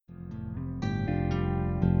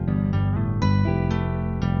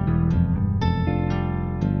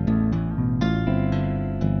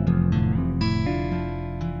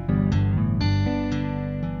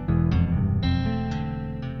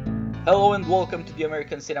Hello and welcome to the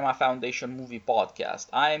American Cinema Foundation Movie Podcast.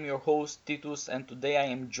 I am your host Titus, and today I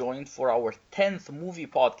am joined for our 10th movie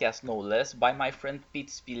podcast, no less, by my friend Pete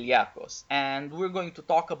Spiliakos. And we're going to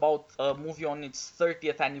talk about a movie on its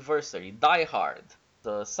 30th anniversary, Die Hard.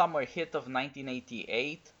 The summer hit of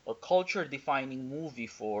 1988, a culture-defining movie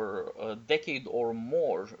for a decade or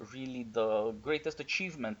more, really the greatest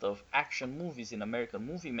achievement of action movies in American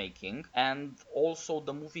movie making, and also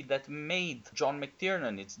the movie that made John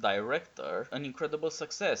McTiernan, its director, an incredible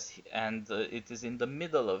success. And it is in the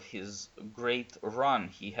middle of his great run.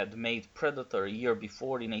 He had made Predator a year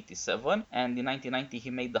before in 87, and in 1990 he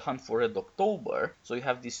made The Hunt for Red October. So you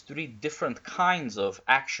have these three different kinds of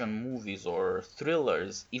action movies or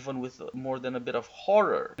thrillers, even with more than a bit of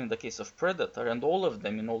horror in the case of Predator, and all of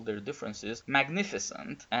them in all their differences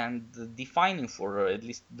magnificent and defining for at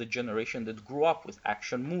least the generation that grew up with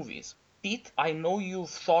action movies. Pete, I know you've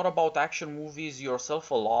thought about action movies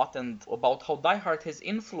yourself a lot and about how Die Hard has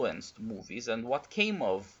influenced movies and what came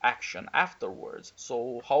of action afterwards.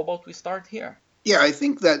 So how about we start here? Yeah, I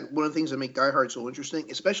think that one of the things that make Die Hard so interesting,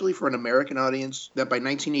 especially for an American audience that by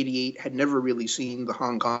 1988 had never really seen the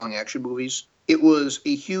Hong Kong action movies, it was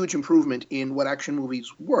a huge improvement in what action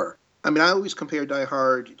movies were. I mean, I always compare Die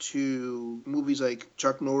Hard to movies like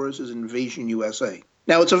Chuck Norris's Invasion USA.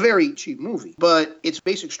 Now, it's a very cheap movie, but its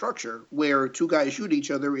basic structure, where two guys shoot each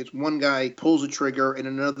other, it's one guy pulls a trigger and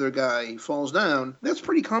another guy falls down, that's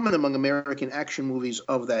pretty common among American action movies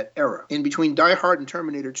of that era. And between Die Hard and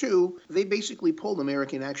Terminator 2, they basically pulled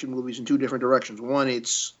American action movies in two different directions. One,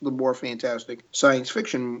 it's the more fantastic science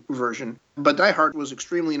fiction version, but Die Hard was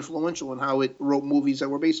extremely influential in how it wrote movies that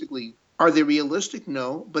were basically, are they realistic?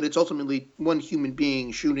 No, but it's ultimately one human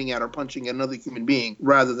being shooting at or punching at another human being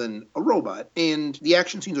rather than a robot. And the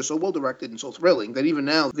action scenes are so well directed and so thrilling that even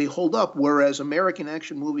now they hold up, whereas American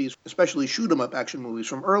action movies, especially shoot-'em-up action movies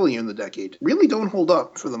from earlier in the decade, really don't hold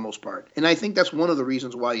up for the most part. And I think that's one of the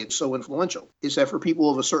reasons why it's so influential, is that for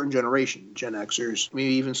people of a certain generation, Gen Xers,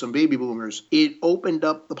 maybe even some baby boomers, it opened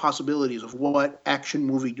up the possibilities of what action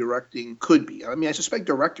movie directing could be. I mean, I suspect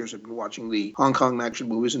directors have been watching the Hong Kong action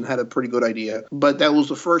movies and had a pretty good idea, but that was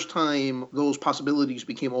the first time those possibilities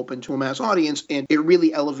became open to a mass audience, and it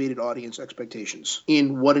really elevated audience expectations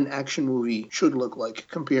in what an action movie should look like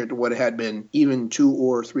compared to what it had been even 2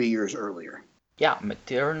 or 3 years earlier. Yeah,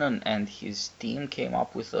 McTiernan and his team came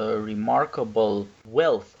up with a remarkable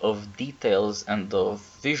wealth of details and of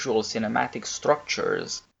visual cinematic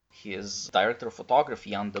structures. His director of photography,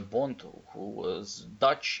 Jan de Bont, who was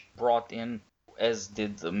Dutch, brought in, as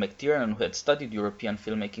did McTiernan, who had studied European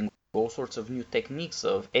filmmaking, all sorts of new techniques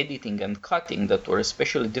of editing and cutting that were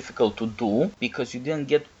especially difficult to do because you didn't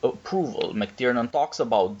get approval. McTiernan talks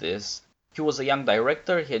about this. He was a young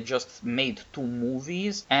director, he had just made 2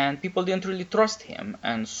 movies, and people didn't really trust him.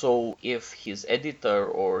 And so if his editor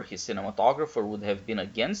or his cinematographer would have been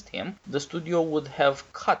against him, the studio would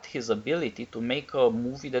have cut his ability to make a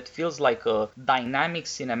movie that feels like a dynamic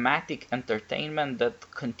cinematic entertainment that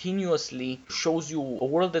continuously shows you a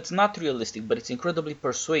world that's not realistic, but it's incredibly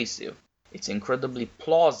persuasive. It's incredibly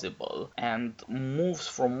plausible and moves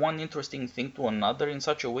from one interesting thing to another in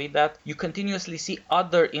such a way that you continuously see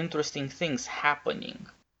other interesting things happening.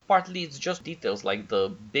 Partly it's just details like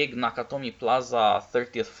the big Nakatomi Plaza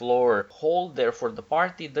 30th floor hall there for the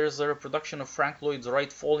party. There's a reproduction of Frank Lloyd's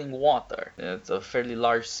Wright Falling Water. It's a fairly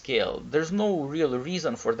large scale. There's no real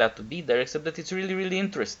reason for that to be there except that it's really, really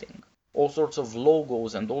interesting. All sorts of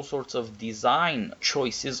logos and all sorts of design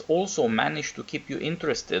choices also manage to keep you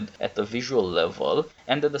interested at the visual level,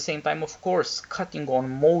 and at the same time, of course, cutting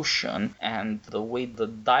on motion and the way the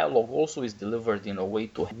dialogue also is delivered in a way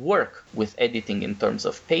to work with editing in terms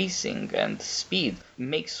of pacing and speed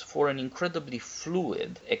makes for an incredibly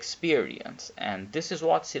fluid experience. And this is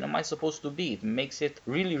what cinema is supposed to be. It makes it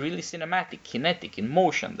really, really cinematic, kinetic, in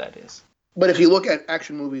motion, that is. But if you look at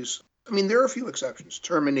action movies, I mean, there are a few exceptions.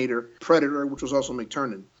 Terminator, Predator, which was also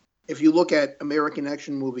McTiernan. If you look at American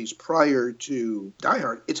action movies prior to Die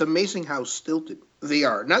Hard, it's amazing how stilted they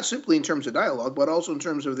are. Not simply in terms of dialogue, but also in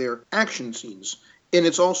terms of their action scenes. And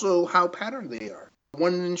it's also how patterned they are.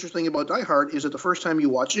 One interesting thing about Die Hard is that the first time you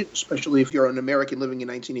watch it, especially if you're an American living in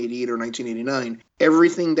 1988 or 1989,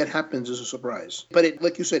 everything that happens is a surprise. But it,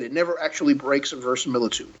 like you said, it never actually breaks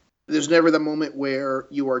verisimilitude. There's never the moment where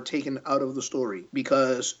you are taken out of the story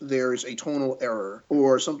because there's a tonal error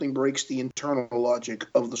or something breaks the internal logic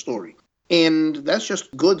of the story. And that's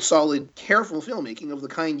just good, solid, careful filmmaking of the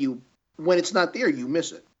kind you, when it's not there, you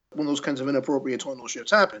miss it. When those kinds of inappropriate tonal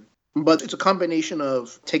shifts happen. But it's a combination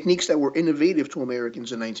of techniques that were innovative to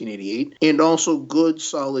Americans in 1988 and also good,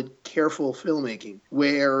 solid, careful filmmaking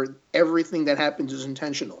where everything that happens is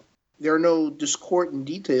intentional. There are no discordant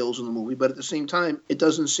details in the movie, but at the same time, it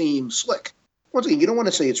doesn't seem slick. Once again, you don't want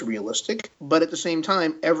to say it's realistic, but at the same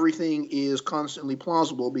time, everything is constantly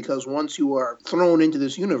plausible because once you are thrown into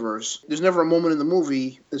this universe, there's never a moment in the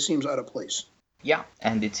movie that seems out of place. Yeah,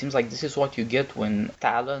 and it seems like this is what you get when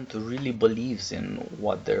talent really believes in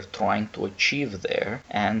what they're trying to achieve there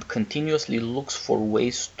and continuously looks for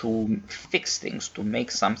ways to fix things, to make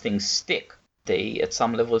something stick. They, at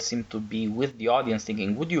some level, seem to be with the audience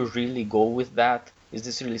thinking, would you really go with that? Is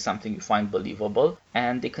this really something you find believable?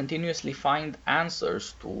 And they continuously find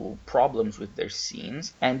answers to problems with their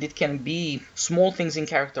scenes. And it can be small things in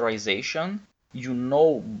characterization. You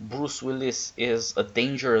know Bruce Willis is a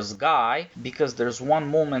dangerous guy because there's one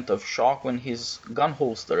moment of shock when his gun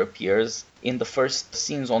holster appears in the first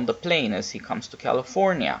scenes on the plane as he comes to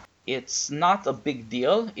California. It's not a big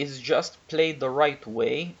deal, it's just played the right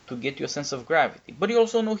way to get you a sense of gravity. But you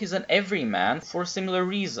also know he's an everyman for a similar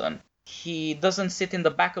reason. He doesn't sit in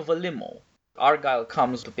the back of a limo. Argyle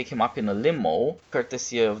comes to pick him up in a limo,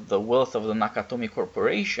 courtesy of the wealth of the Nakatomi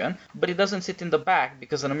Corporation, but he doesn't sit in the back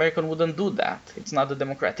because an American wouldn't do that. It's not a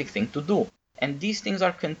democratic thing to do. And these things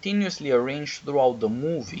are continuously arranged throughout the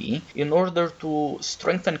movie in order to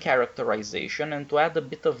strengthen characterization and to add a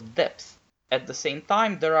bit of depth. At the same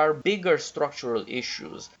time, there are bigger structural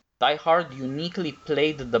issues. Die Hard uniquely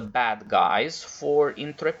played the bad guys for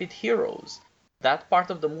intrepid heroes. That part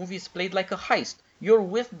of the movie is played like a heist. You're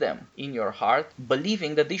with them in your heart,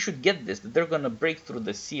 believing that they should get this, that they're going to break through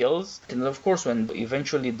the seals. And of course, when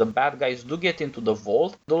eventually the bad guys do get into the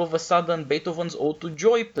vault, all of a sudden Beethoven's Ode to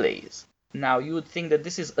Joy plays. Now, you would think that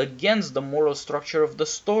this is against the moral structure of the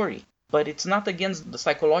story, but it's not against the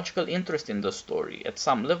psychological interest in the story. At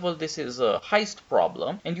some level, this is a heist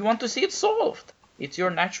problem, and you want to see it solved. It's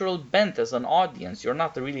your natural bent as an audience. You're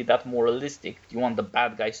not really that moralistic. You want the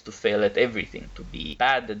bad guys to fail at everything, to be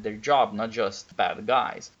bad at their job, not just bad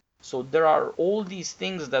guys. So there are all these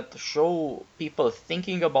things that show people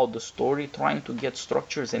thinking about the story, trying to get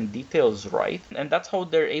structures and details right. And that's how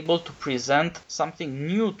they're able to present something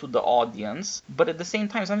new to the audience, but at the same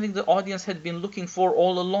time, something the audience had been looking for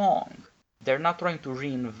all along. They're not trying to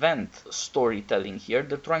reinvent storytelling here,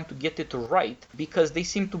 they're trying to get it right because they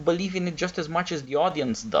seem to believe in it just as much as the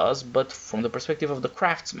audience does, but from the perspective of the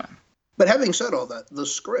craftsman. But having said all that, the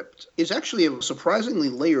script is actually a surprisingly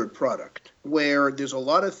layered product where there's a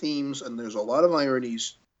lot of themes and there's a lot of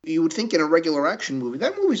ironies. You would think in a regular action movie,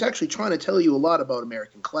 that movie's actually trying to tell you a lot about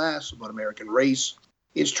American class, about American race.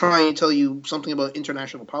 It's trying to tell you something about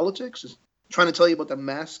international politics. It's trying to tell you about the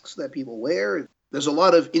masks that people wear. There's a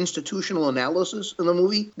lot of institutional analysis in the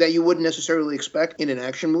movie that you wouldn't necessarily expect in an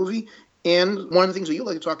action movie. And one of the things that you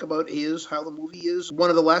like to talk about is how the movie is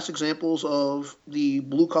one of the last examples of the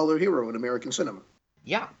blue-collar hero in American cinema.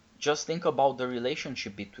 Yeah, just think about the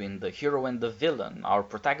relationship between the hero and the villain. Our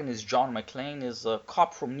protagonist, John McClane, is a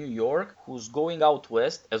cop from New York who's going out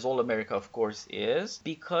west, as all America of course is,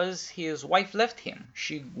 because his wife left him.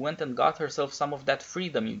 She went and got herself some of that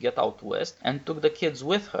freedom you get out west and took the kids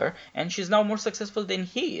with her, and she's now more successful than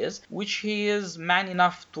he is, which he is man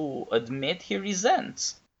enough to admit he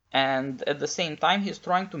resents. And at the same time, he's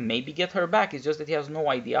trying to maybe get her back. It's just that he has no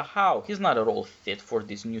idea how. He's not at all fit for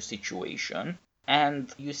this new situation.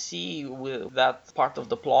 And you see, with that part of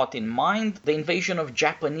the plot in mind, the invasion of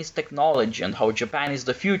Japanese technology and how Japan is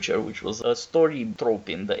the future, which was a story trope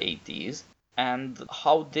in the 80s, and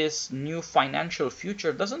how this new financial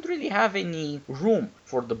future doesn't really have any room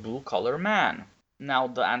for the blue-collar man. Now,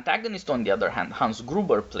 the antagonist, on the other hand, Hans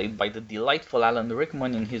Gruber, played by the delightful Alan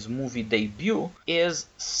Rickman in his movie debut, is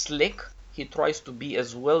slick. He tries to be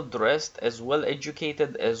as well dressed, as well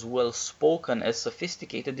educated, as well spoken, as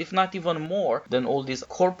sophisticated, if not even more than all these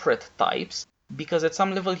corporate types, because at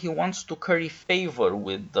some level he wants to curry favor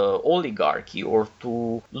with the oligarchy or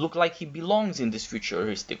to look like he belongs in this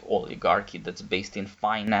futuristic oligarchy that's based in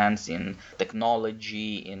finance, in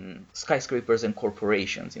technology, in skyscrapers and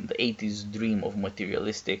corporations, in the 80s dream of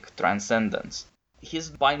materialistic transcendence. He's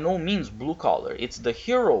by no means blue collar. It's the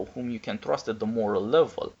hero whom you can trust at the moral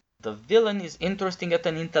level. The villain is interesting at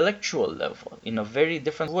an intellectual level in a very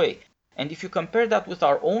different way. And if you compare that with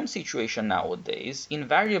our own situation nowadays,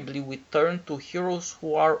 invariably we turn to heroes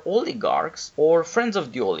who are oligarchs or friends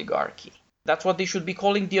of the oligarchy. That's what they should be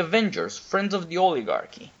calling the Avengers, friends of the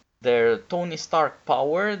oligarchy. They're Tony Stark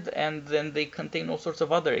powered, and then they contain all sorts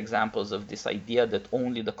of other examples of this idea that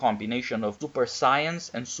only the combination of super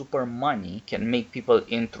science and super money can make people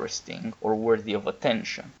interesting or worthy of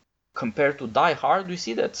attention. Compared to Die Hard, we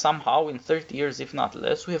see that somehow in 30 years, if not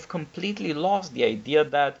less, we have completely lost the idea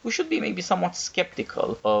that we should be maybe somewhat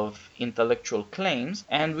skeptical of intellectual claims,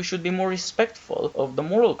 and we should be more respectful of the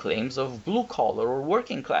moral claims of blue-collar or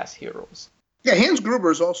working-class heroes. Yeah, Hans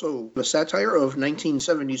Gruber is also a satire of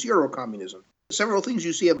 1970s Eurocommunism. Several things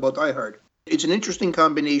you see about Die Hard. It's an interesting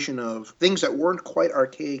combination of things that weren't quite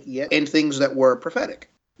archaic yet and things that were prophetic.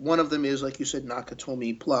 One of them is, like you said,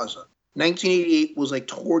 Nakatomi Plaza. 1988 was like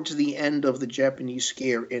towards the end of the Japanese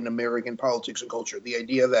scare in American politics and culture. The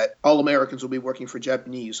idea that all Americans will be working for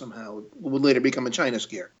Japanese somehow would later become a China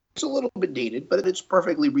scare. It's a little bit dated, but it's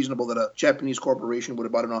perfectly reasonable that a Japanese corporation would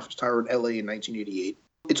have bought an office tower in LA in 1988.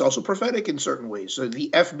 It's also prophetic in certain ways. So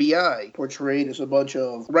the FBI portrayed as a bunch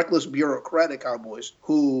of reckless bureaucratic cowboys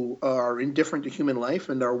who are indifferent to human life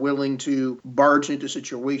and are willing to barge into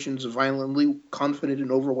situations violently, confident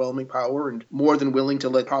in overwhelming power, and more than willing to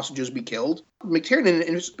let hostages be killed. McTiernan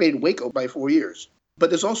anticipated Waco by 4 years.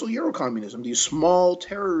 But there's also Eurocommunism, these small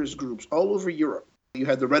terrorist groups all over Europe. You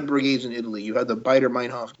had the Red Brigades in Italy. You had the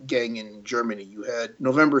Baader-Meinhof gang in Germany. You had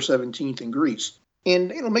November 17th in Greece.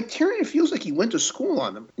 And, McTiernan feels like he went to school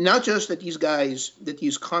on them. Not just that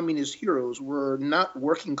these communist heroes were not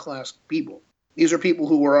working class people. These are people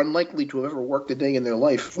who were unlikely to have ever worked a day in their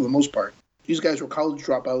life for the most part. These guys were college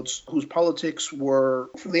dropouts whose politics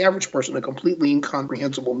were, for the average person, a completely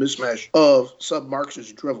incomprehensible mismatch of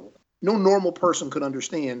sub-Marxist drivel. No normal person could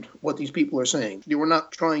understand what these people are saying. They were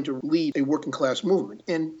not trying to lead a working class movement.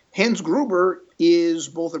 And Hans Gruber is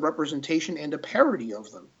both a representation and a parody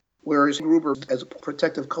of them. Whereas Gruber, as a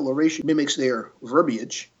protective coloration, mimics their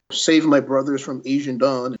verbiage, save my brothers from Asian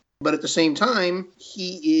dawn. But at the same time,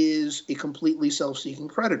 he is a completely self-seeking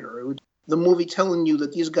predator. The movie telling you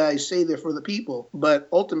that these guys say they're for the people, but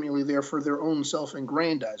ultimately they're for their own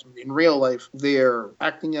self-aggrandizement. In real life, they're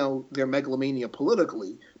acting out their megalomania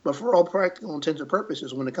politically. But for all practical intents and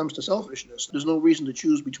purposes, when it comes to selfishness, there's no reason to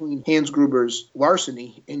choose between Hans Gruber's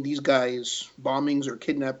larceny and these guys' bombings or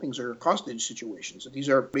kidnappings or hostage situations. These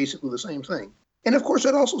are basically the same thing. And of course,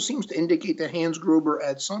 it also seems to indicate that Hans Gruber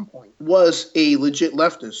at some point was a legit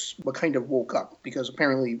leftist, but kind of woke up because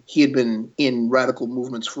apparently he had been in radical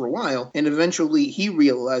movements for a while. And eventually he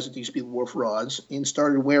realized that these people were frauds and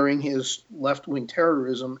started wearing his left-wing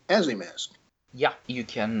terrorism as a mask. Yeah, you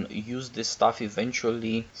can use this stuff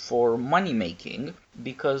eventually for money making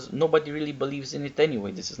because nobody really believes in it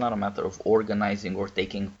anyway. This is not a matter of organizing or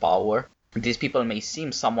taking power. These people may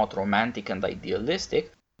seem somewhat romantic and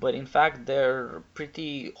idealistic, but in fact they're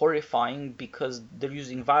pretty horrifying because they're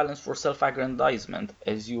using violence for self-aggrandizement,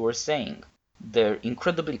 as you were saying. They're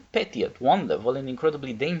incredibly petty at one level and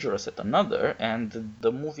incredibly dangerous at another, and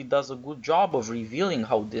the movie does a good job of revealing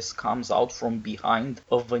how this comes out from behind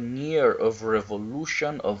a veneer of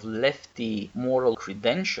revolution, of lefty moral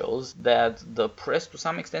credentials that the press to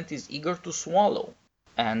some extent is eager to swallow.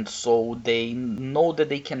 And so they know that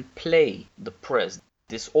they can play the press.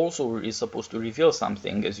 This also is supposed to reveal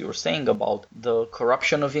something, as you were saying, about the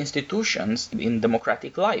corruption of institutions in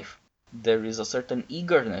democratic life. There is a certain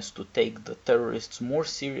eagerness to take the terrorists more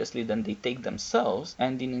seriously than they take themselves,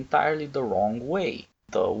 and in entirely the wrong way.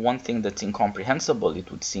 The one thing that's incomprehensible,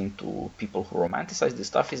 it would seem to people who romanticize this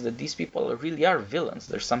stuff, is that these people really are villains.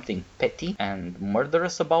 There's something petty and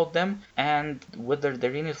murderous about them, and whether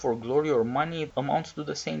they're in it for glory or money, it amounts to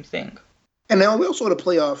the same thing. And now we also want to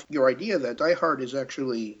play off your idea that Die Hard is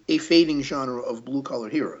actually a fading genre of blue-collar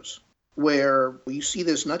heroes, where you see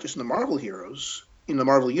this not just in the Marvel heroes. In the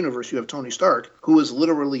Marvel Universe, you have Tony Stark, who is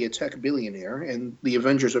literally a tech billionaire, and the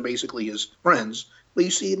Avengers are basically his friends. But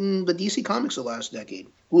you see it in the DC Comics the last decade.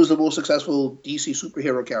 Who is the most successful DC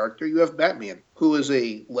superhero character? You have Batman, who is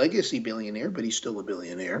a legacy billionaire, but he's still a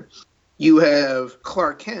billionaire. You have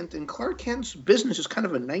Clark Kent, and Clark Kent's business is kind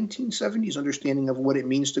of a 1970s understanding of what it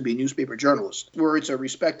means to be a newspaper journalist, where it's a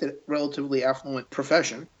respected, relatively affluent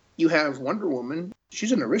profession. You have Wonder Woman.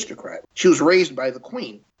 She's an aristocrat. She was raised by the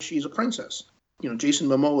Queen. She's a princess. Jason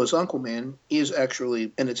Momoa's Aquaman is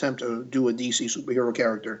actually an attempt to do a DC superhero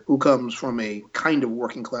character who comes from a kind of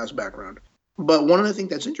working class background. But one of the things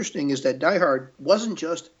that's interesting is that Die Hard wasn't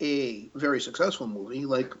just a very successful movie.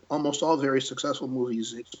 Like almost all very successful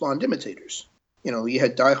movies, it spawned imitators. You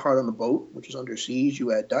had Die Hard on a boat, which is Under Siege. You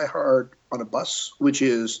had Die Hard on a bus, which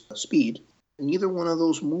is Speed. Neither one of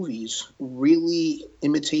those movies really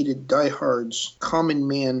imitated Die Hard's common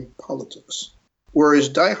man politics. Whereas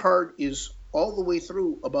Die Hard is all the way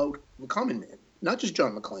through about the common man, not just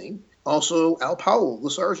John McClane, also Al Powell,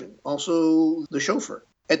 the sergeant, also the chauffeur.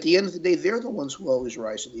 At the end of the day, they're the ones who always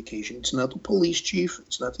rise to the occasion. It's not the police chief,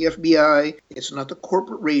 it's not the FBI, it's not the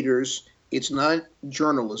corporate raiders, it's not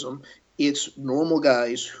journalism, It's normal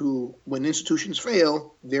guys who, when institutions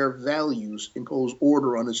fail, their values impose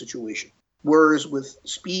order on the situation. Whereas with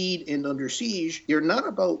Speed and Under Siege, they're not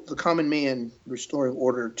about the common man restoring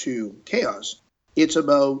order to chaos. It's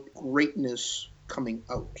about greatness coming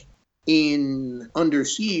out. In Under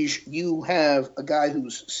Siege, you have a guy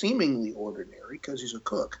who's seemingly ordinary because he's a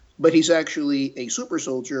cook, but he's actually a super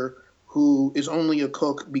soldier who is only a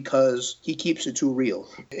cook because he keeps it too real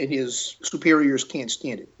and his superiors can't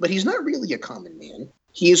stand it. But he's not really a common man.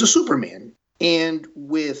 He is a Superman. And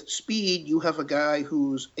with Speed, you have a guy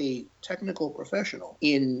who's a technical professional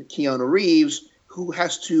in Keanu Reeves who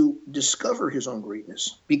has to discover his own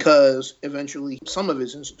greatness because eventually some of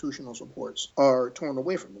his institutional supports are torn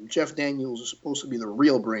away from him. Jeff Daniels is supposed to be the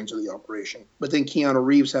real brains of the operation, but then Keanu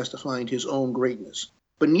Reeves has to find his own greatness.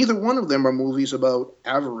 But neither one of them are movies about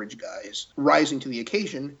average guys rising to the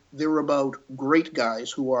occasion. They're about great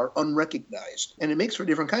guys who are unrecognized, and it makes for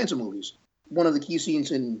different kinds of movies. One of the key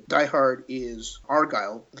scenes in Die Hard is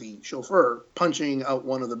Argyle, the chauffeur, punching out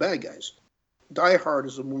one of the bad guys. Die Hard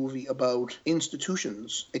is a movie about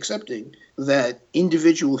institutions accepting that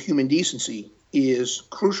individual human decency is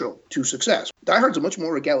crucial to success. Die Hard's a much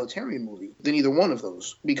more egalitarian movie than either one of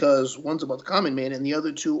those, because one's about the common man and the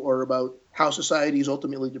other two are about how society is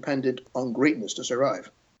ultimately dependent on greatness to survive.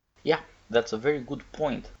 Yeah, that's a very good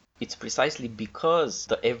point. It's precisely because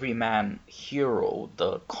the everyman hero,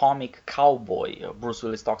 the comic cowboy, Bruce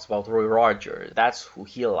Willis talks about Roy Rogers, that's who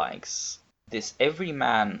he likes. This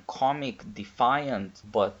everyman, comic, defiant,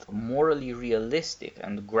 but morally realistic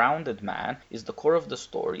and grounded man is the core of the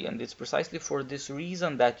story, and it's precisely for this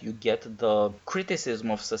reason that you get the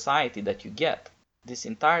criticism of society that you get. This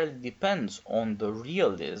entirely depends on the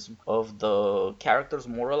realism of the character's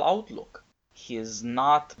moral outlook. He is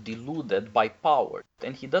not deluded by power,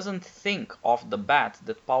 and he doesn't think off the bat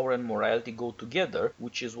that power and morality go together,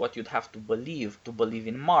 which is what you'd have to believe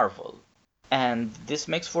in Marvel. And this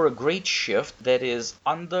makes for a great shift that is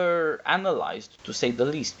under-analyzed, to say the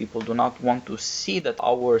least. People do not want to see that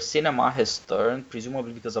our cinema has turned,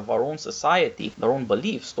 presumably because of our own society, our own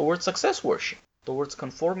beliefs, towards success worship, towards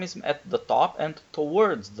conformism at the top and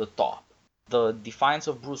towards the top. The defiance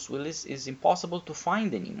of Bruce Willis is impossible to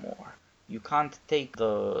find anymore. You can't take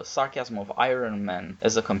the sarcasm of Iron Man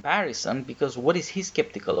as a comparison, because what is he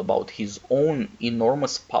skeptical about? His own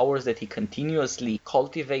enormous powers that he continuously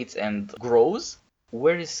cultivates and grows?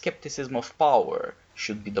 Where is skepticism of power?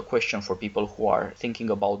 Should be the question for people who are thinking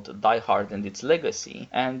about Die Hard and its legacy.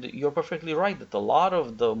 And you're perfectly right that a lot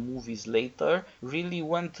of the movies later really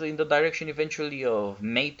went in the direction eventually of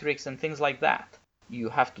Matrix and things like that. You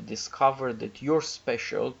have to discover that you're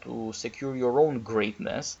special to secure your own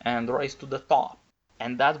greatness and rise to the top.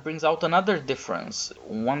 And that brings out another difference.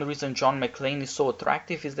 One reason John McClane is so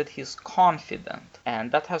attractive is that he's confident. And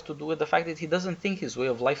that has to do with the fact that he doesn't think his way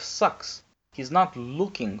of life sucks. He's not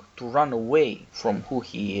looking to run away from who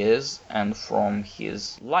he is and from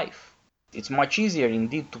his life. It's much easier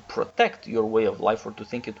indeed to protect your way of life or to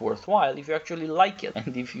think it worthwhile if you actually like it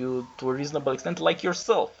and if you, to a reasonable extent, like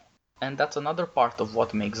yourself. And that's another part of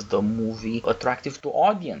what makes the movie attractive to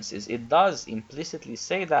audiences. It does implicitly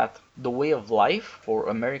say that the way of life for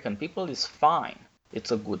American people is fine. It's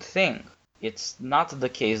a good thing. It's not the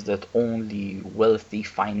case that only wealthy,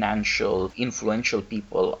 financial, influential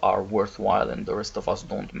people are worthwhile and the rest of us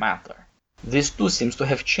don't matter. This too seems to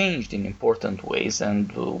have changed in important ways,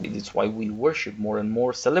 and it's why we worship more and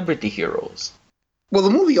more celebrity heroes. Well, the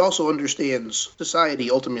movie also understands society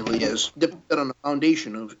ultimately as dependent on the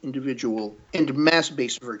foundation of individual and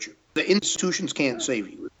mass-based virtue. The institutions can't save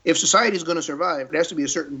you. If society is going to survive, it has to be a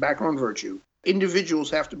certain background virtue. Individuals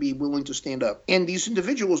have to be willing to stand up. And these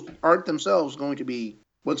individuals aren't themselves going to be,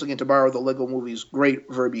 once again, to borrow the Lego movie's great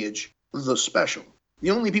verbiage, the special.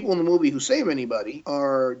 The only people in the movie who save anybody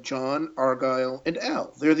are John, Argyle, and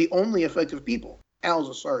Al. They're the only effective people. Al's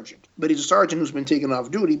a sergeant, but he's a sergeant who's been taken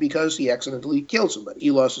off duty because he accidentally killed somebody.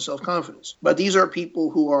 He lost his self-confidence. But these are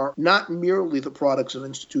people who are not merely the products of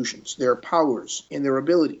institutions. Their powers and their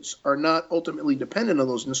abilities are not ultimately dependent on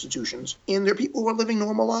those institutions, and they're people who are living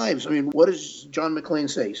normal lives. I mean, what does John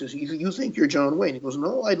McClane say? He says, you think you're John Wayne. He goes,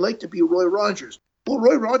 no, I'd like to be Roy Rogers. Well,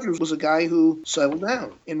 Roy Rogers was a guy who settled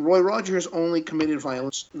down, and Roy Rogers only committed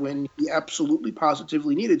violence when he absolutely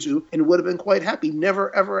positively needed to, and would have been quite happy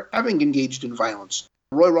never ever having engaged in violence.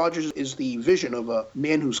 Roy Rogers is the vision of a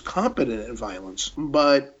man who's competent in violence,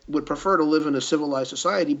 but would prefer to live in a civilized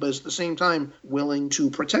society, but at the same time willing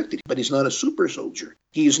to protect it. But he's not a super soldier.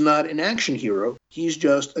 He's not an action hero. He's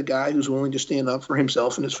just a guy who's willing to stand up for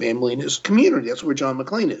himself and his family and his community. That's where John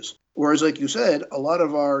McClane is. Whereas, like you said, a lot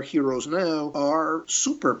of our heroes now are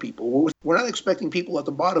super people. We're not expecting people at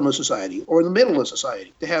the bottom of society or the middle of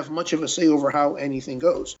society to have much of a say over how anything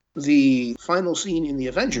goes. The final scene in The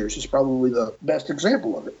Avengers is probably the best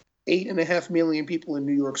example of it. 8.5 million people in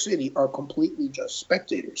New York City are completely just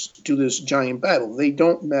spectators to this giant battle. They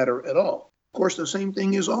don't matter at all. Of course, the same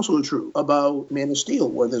thing is also true about Man of Steel,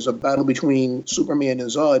 where there's a battle between Superman and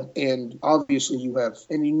Zod, and obviously you have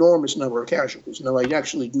an enormous number of casualties. Now, I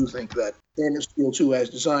actually do think that Man of Steel 2, as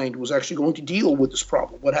designed, was actually going to deal with this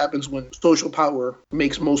problem. What happens when social power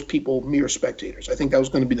makes most people mere spectators? I think that was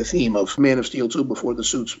going to be the theme of Man of Steel 2 before the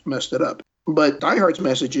suits messed it up. But Die Hard's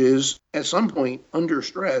message is, at some point, under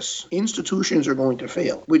stress, institutions are going to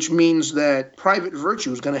fail, which means that private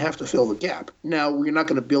virtue is going to have to fill the gap. Now, we're not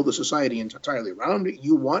going to build a society entirely around it.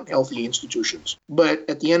 You want healthy institutions. But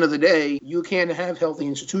at the end of the day, you can't have healthy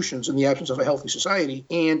institutions in the absence of a healthy society.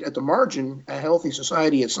 And at the margin, a healthy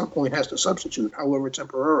society at some point has to substitute, however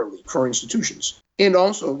temporarily, for institutions. And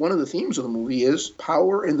also, one of the themes of the movie is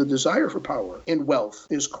power and the desire for power and wealth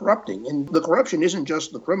is corrupting. And the corruption isn't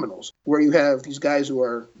just the criminals, where you have these guys who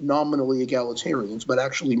are nominally egalitarians, but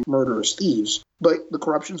actually murderous thieves. But the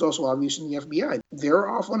corruption's also obvious in the FBI. They're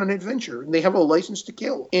off on an adventure, and they have a license to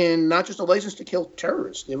kill. And not just a license to kill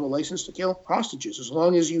terrorists. They have a license to kill hostages. As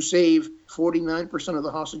long as you save 49% of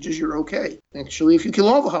the hostages, you're okay. Actually, if you kill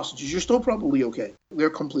all the hostages, you're still probably okay. They're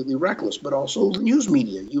completely reckless. But also the news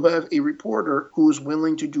media. You have a reporter who is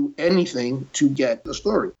willing to do anything to get the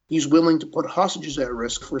story. He's willing to put hostages at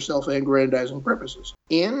risk for self-aggrandizing purposes.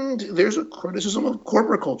 And there's a criticism of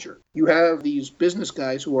corporate culture. You have these business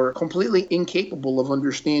guys who are completely incapable of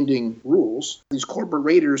understanding rules. These corporate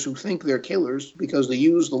raiders who think they're killers because they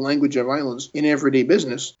use the language of violence in everyday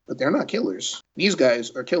business, but they're not killers. These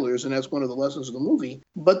guys are killers, and that's one of the lessons of the movie.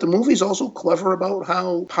 But the movie's also clever about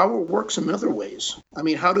how power works in other ways. I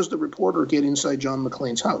mean, how does the reporter get inside John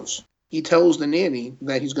McClane's house? He tells the nanny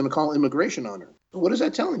that he's going to call immigration on her. What is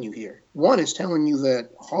that telling you here? One, it's telling you that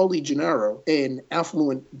Holly Gennaro, an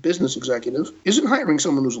affluent business executive, isn't hiring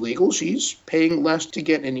someone who's legal. She's paying less to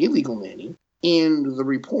get an illegal nanny. And the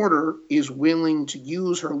reporter is willing to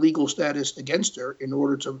use her legal status against her in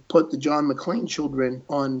order to put the John McClane children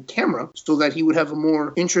on camera so that he would have a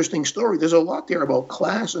more interesting story. There's a lot there about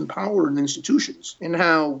class and power in institutions and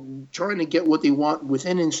how trying to get what they want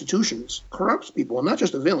within institutions corrupts people. And not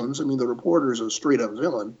just the villains. I mean, the reporter is a straight-up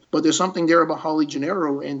villain. But there's something there about Holly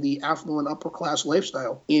Gennaro and the affluent upper-class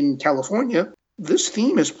lifestyle in California. This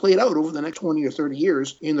theme is played out over the next 20 or 30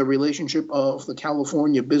 years in the relationship of the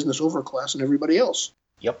California business overclass and everybody else.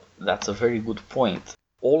 Yep, that's a very good point.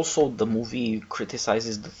 Also, the movie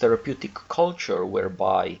criticizes the therapeutic culture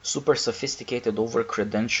whereby super sophisticated,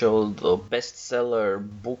 over-credentialed, bestseller,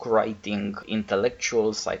 book-writing,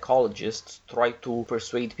 intellectual psychologists try to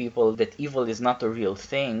persuade people that evil is not a real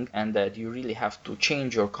thing and that you really have to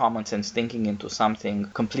change your common sense thinking into something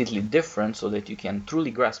completely different so that you can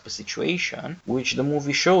truly grasp a situation, which the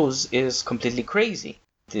movie shows is completely crazy.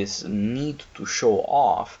 This need to show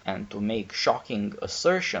off and to make shocking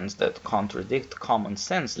assertions that contradict common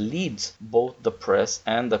sense leads both the press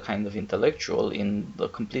and the kind of intellectual in the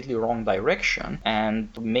completely wrong direction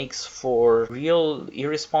and makes for real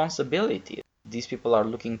irresponsibility. These people are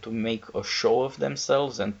looking to make a show of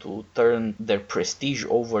themselves and to turn their prestige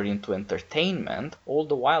over into entertainment, all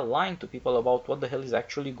the while lying to people about what the hell is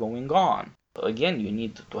actually going on. Again, you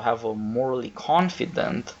need to have a morally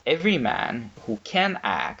confident everyman who can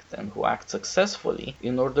act and who acts successfully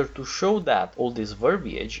in order to show that all this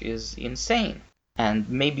verbiage is insane. And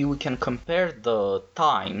maybe we can compare the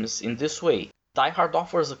times in this way. Die Hard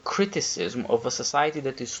offers a criticism of a society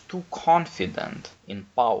that is too confident in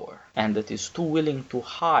power and that is too willing to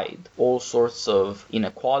hide all sorts of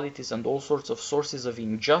inequalities and all sorts of sources of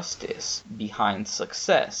injustice behind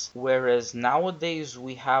success. Whereas nowadays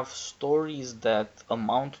we have stories that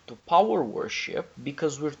amount to power worship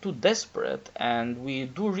because we're too desperate and we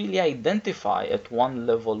do really identify at one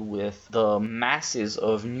level with the masses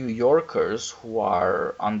of New Yorkers who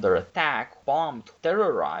are under attack, bombed,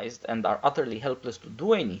 terrorized, and are utterly helpless to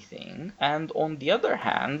do anything. And on the other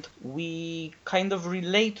hand, we kind of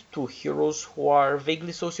relate to heroes who are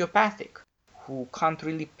vaguely sociopathic, who can't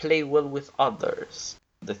really play well with others.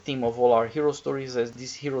 The theme of all our hero stories is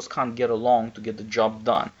these heroes can't get along to get the job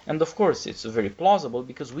done. And of course, it's very plausible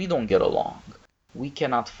because we don't get along. We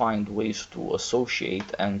cannot find ways to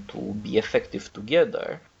associate and to be effective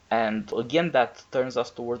together. And again, that turns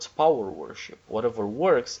us towards power worship. Whatever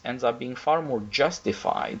works ends up being far more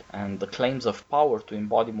justified, and the claims of power to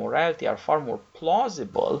embody morality are far more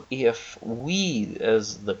plausible if we,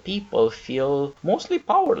 as the people, feel mostly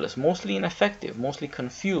powerless, mostly ineffective, mostly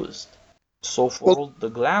confused. So for all the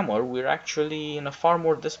glamour, we're actually in a far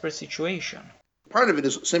more desperate situation. Part of it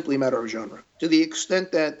is simply a matter of genre. To the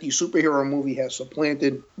extent that the superhero movie has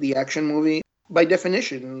supplanted the action movie, by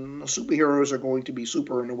definition, superheroes are going to be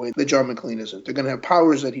super in a way that John McClane isn't. They're going to have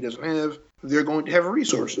powers that he doesn't have. They're going to have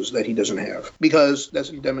resources that he doesn't have, because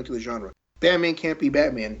that's endemic to the genre. Batman can't be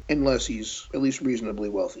Batman unless he's at least reasonably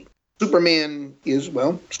wealthy. Superman is,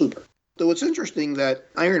 well, super. Though it's interesting that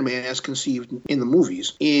Iron Man, as conceived in the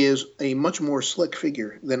movies, is a much more slick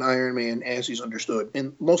figure than Iron Man as he's understood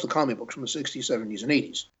in most of the comic books from the 60s, 70s, and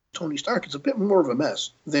 80s. Tony Stark is a bit more of a mess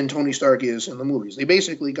than Tony Stark is in the movies. They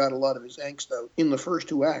basically got a lot of his angst out in the first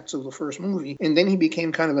 2 acts of the first movie, and then he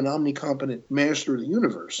became kind of an omnicompetent master of the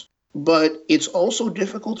universe. But it's also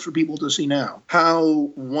difficult for people to see now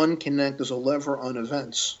how one can act as a lever on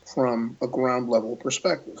events from a ground level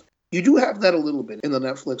perspective. You do have that a little bit in the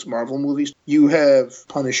Netflix Marvel movies. You have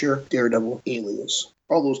Punisher, Daredevil, Alias.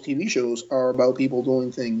 All those TV shows are about people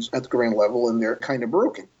doing things at the ground level, and they're kind of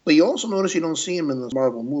broken. But you also notice you don't see them in the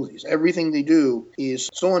Marvel movies. Everything they do is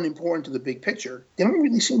so unimportant to the big picture, they don't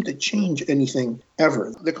really seem to change anything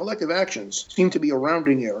ever. The collective actions seem to be a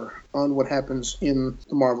rounding error on what happens in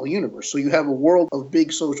the Marvel universe. So you have a world of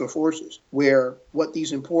big social forces where what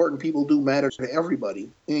these important people do matters to everybody,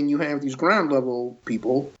 and you have these ground level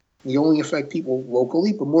people. They only affect people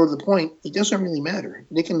locally, but more to the point, it doesn't really matter.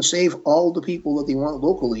 They can save all the people that they want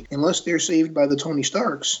locally. Unless they're saved by the Tony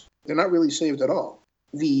Starks, they're not really saved at all.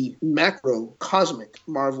 The macro, cosmic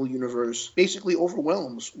Marvel universe basically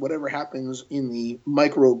overwhelms whatever happens in the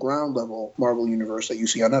micro, ground level Marvel universe that you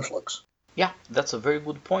see on Netflix. Yeah, that's a very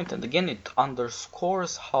good point. And again, it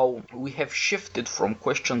underscores how we have shifted from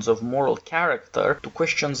questions of moral character to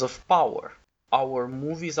questions of power. Our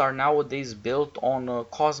movies are nowadays built on a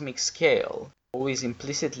cosmic scale, always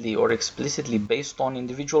implicitly or explicitly based on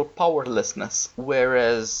individual powerlessness.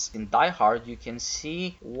 Whereas in Die Hard, you can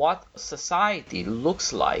see what society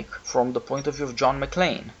looks like from the point of view of John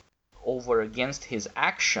McClane. Over against his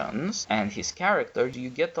actions and his character, you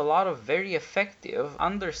get a lot of very effective,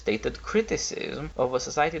 understated criticism of a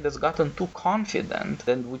society that's gotten too confident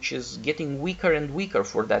and which is getting weaker and weaker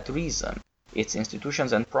for that reason. Its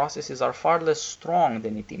institutions and processes are far less strong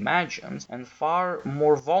than it imagines and far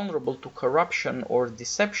more vulnerable to corruption or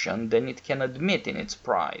deception than it can admit in its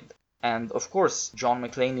pride. And of course, John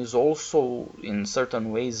McClane is also in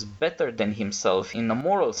certain ways better than himself in a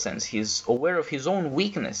moral sense. He's aware of his own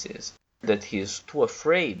weaknesses, that he's too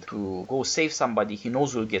afraid to go save somebody he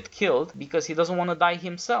knows will get killed because he doesn't want to die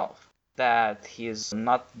himself. That he is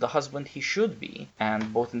not the husband he should be,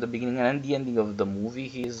 and both in the beginning and the ending of the movie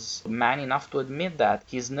he's man enough to admit that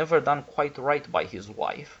he's never done quite right by his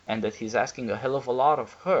wife and that he's asking a hell of a lot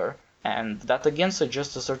of her, and that again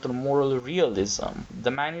suggests a certain moral realism.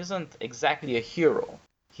 The man isn't exactly a hero.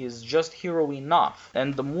 He's just hero enough,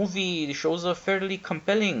 and the movie shows a fairly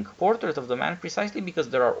compelling portrait of the man precisely because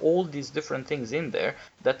there are all these different things in there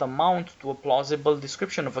that amount to a plausible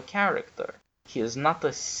description of a character. He is not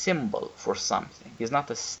a symbol for something. He is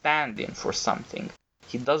not a stand-in for something.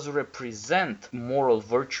 He does represent moral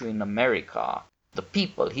virtue in America, the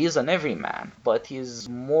people. He is an everyman, but he is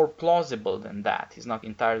more plausible than that. He's not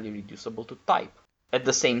entirely reducible to type. At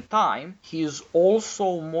the same time, he is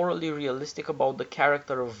also morally realistic about the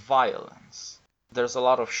character of violence. There's a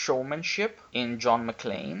lot of showmanship in John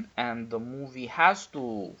McClane, and the movie has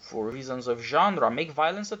to, for reasons of genre, make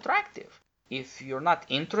violence attractive. If you're not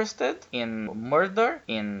interested in murder,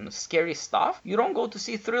 in scary stuff, you don't go to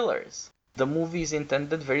see thrillers. The movie is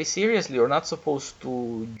intended very seriously. You're not supposed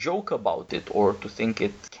to joke about it or to think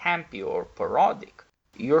it campy or parodic.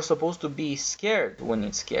 You're supposed to be scared when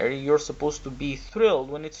it's scary. You're supposed to be thrilled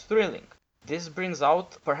when it's thrilling. This brings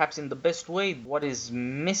out, perhaps in the best way, what is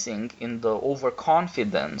missing in the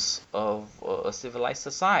overconfidence of a civilized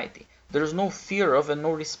society. There is no fear of and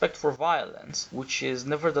no respect for violence, which is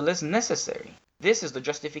nevertheless necessary. This is the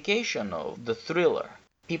justification of the thriller.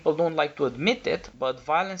 People don't like to admit it, but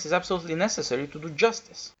violence is absolutely necessary to do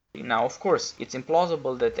justice. Now, of course, it's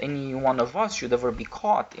implausible that any one of us should ever be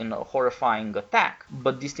caught in a horrifying attack,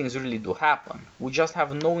 but these things really do happen. We just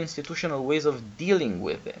have no institutional ways of dealing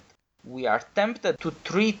with it. We are tempted to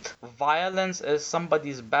treat violence as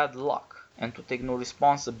somebody's bad luck and to take no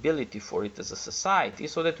responsibility for it as a society,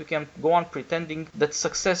 so that we can go on pretending that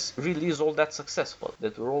success really is all that successful,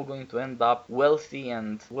 that we're all going to end up wealthy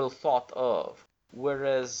and well thought of.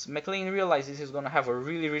 Whereas McClane realizes he's going to have a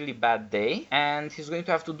really, really bad day, and he's going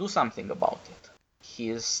to have to do something about it. He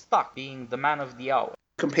is stuck being the man of the hour.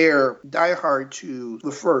 Compare Die Hard to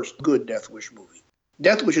the first good Death Wish movie.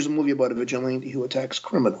 Death Wish is a movie about a vigilante who attacks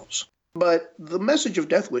criminals. But the message of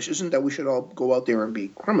Death Wish isn't that we should all go out there and be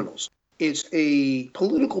criminals. It's a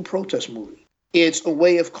political protest movie. It's a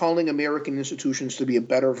way of calling American institutions to be a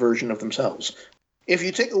better version of themselves. If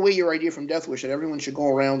you take away your idea from Death Wish that everyone should go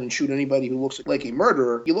around and shoot anybody who looks like a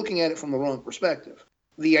murderer, you're looking at it from the wrong perspective.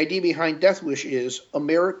 The idea behind Death Wish is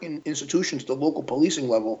American institutions at the local policing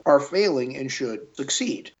level are failing and should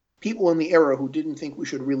succeed. People in the era who didn't think we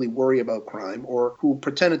should really worry about crime, or who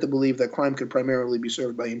pretended to believe that crime could primarily be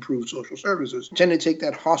served by improved social services, tend to take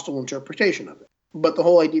that hostile interpretation of it. But the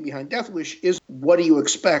whole idea behind Death Wish is, what do you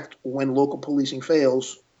expect when local policing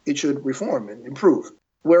fails? It should reform and improve.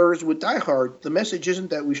 Whereas with Die Hard, the message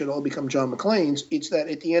isn't that we should all become John McClanes, it's that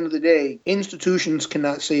at the end of the day, institutions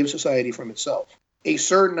cannot save society from itself. A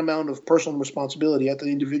certain amount of personal responsibility at the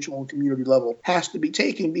individual and community level has to be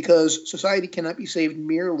taken because society cannot be saved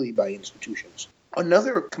merely by institutions.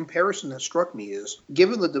 Another comparison that struck me is,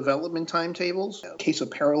 given the development timetables, a case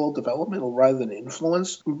of parallel development rather than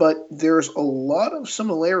influence, but there's a lot of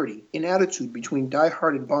similarity in attitude between Die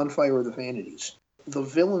Hard and Bonfire of the Vanities. The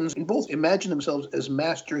villains in both imagine themselves as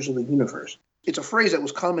masters of the universe. It's a phrase that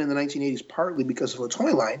was common in the 1980s partly because of a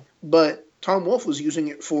toy line, but Tom Wolfe was using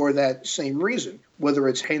it for that same reason. Whether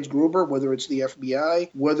it's Hans Gruber, whether it's the FBI,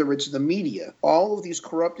 whether it's the media, all of these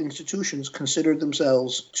corrupt institutions consider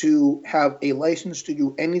themselves to have a license to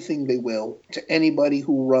do anything they will to anybody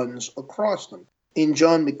who runs across them. In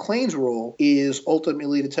John McClane's role is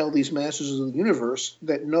ultimately to tell these masters of the universe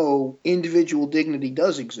that no, individual dignity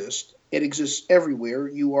does exist. It exists everywhere.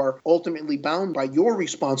 You are ultimately bound by your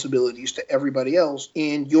responsibilities to everybody else,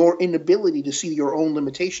 and your inability to see your own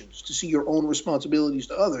limitations, to see your own responsibilities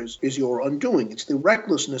to others, is your undoing. It's the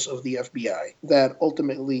recklessness of the FBI that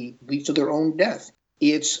ultimately leads to their own death.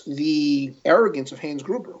 It's the arrogance of Hans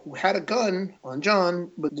Gruber, who had a gun on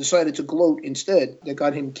John, but decided to gloat instead, that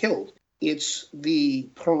got him killed. It's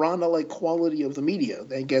the piranha-like quality of the media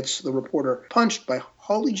that gets the reporter punched by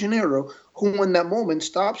Holly Gennaro, who in that moment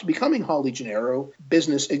stops becoming Holly Gennaro,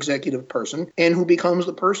 business executive person, and who becomes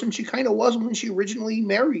the person she kind of was when she originally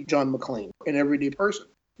married John McClane, an everyday person.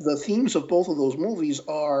 The themes of both of those movies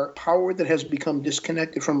are power that has become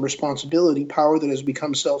disconnected from responsibility, power that has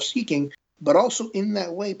become self-seeking, but also in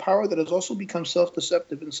that way, power that has also become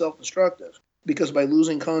self-deceptive and self-destructive, because by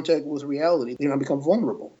losing contact with reality, they now become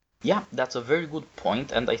vulnerable. Yeah, that's a very good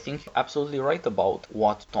point, and I think you're absolutely right about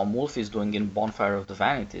what Tom Wolfe is doing in Bonfire of the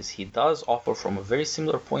Vanities. He does offer, from a very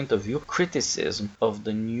similar point of view, criticism of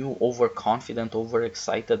the new overconfident,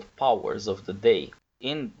 overexcited powers of the day.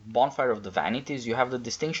 In Bonfire of the Vanities, you have the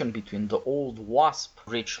distinction between the old WASP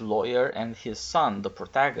rich lawyer and his son, the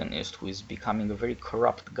protagonist, who is becoming a very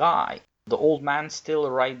corrupt guy. The old man still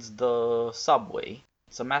rides the subway.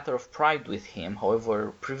 It's a matter of pride with him,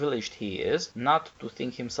 however privileged he is, not to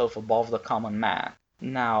think himself above the common man.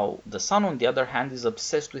 Now, the son, on the other hand, is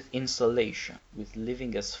obsessed with insulation, with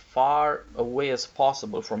living as far away as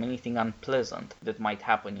possible from anything unpleasant that might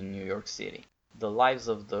happen in New York City. The lives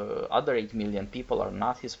of the other 8 million people are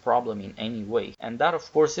not his problem in any way, and that,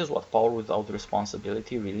 of course, is what power without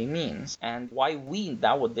responsibility really means, and why we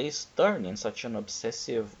nowadays turn in such an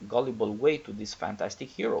obsessive, gullible way to these fantastic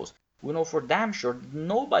heroes. We know for damn sure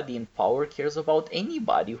nobody in power cares about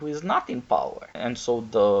anybody who is not in power. And so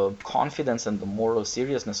the confidence and the moral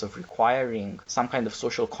seriousness of requiring some kind of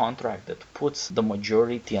social contract that puts the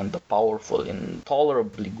majority and the powerful in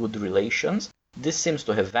tolerably good relations, this seems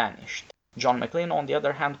to have vanished. John McClane, on the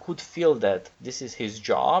other hand, could feel that this is his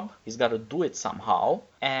job, he's got to do it somehow,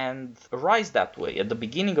 and rise that way. At the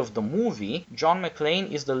beginning of the movie, John McClane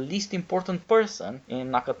is the least important person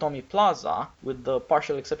in Nakatomi Plaza, with the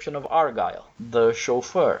partial exception of Argyle, the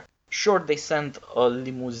chauffeur. Sure, they send a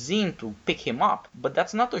limousine to pick him up, but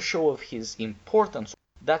that's not a show of his importance.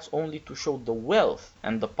 That's only to show the wealth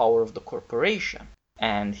and the power of the corporation.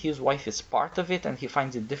 And his wife is part of it, and he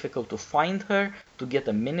finds it difficult to find her, to get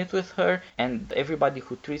a minute with her, and everybody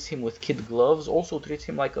who treats him with kid gloves also treats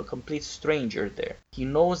him like a complete stranger there. He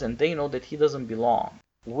knows and they know that he doesn't belong.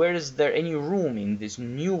 Where is there any room in this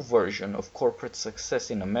new version of corporate success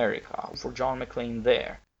in America for John McClane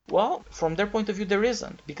there? Well, from their point of view, there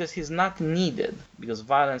isn't, because he's not needed, because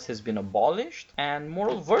violence has been abolished, and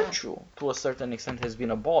moral virtue, to a certain extent, has been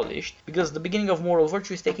abolished, because the beginning of moral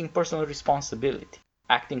virtue is taking personal responsibility,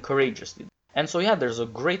 acting courageously. And so yeah, there's a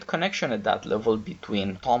great connection at that level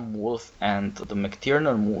between Tom Wolfe and the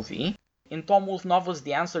McTiernan movie. In Tom Wolfe novels,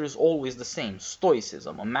 the answer is always the same: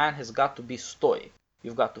 stoicism. A man has got to be stoic.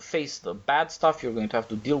 You've got to face the bad stuff, you're going to have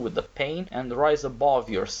to deal with the pain, and rise above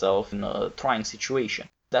yourself in a trying situation.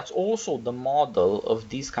 That's also the model of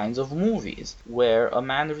these kinds of movies, where a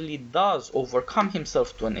man really does overcome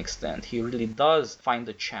himself to an extent. He really does find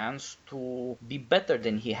a chance to be better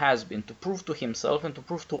than he has been, to prove to himself and to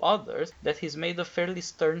prove to others that he's made of fairly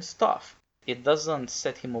stern stuff. It doesn't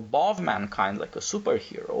set him above mankind like a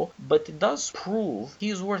superhero, but it does prove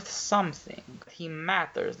he's worth something, that he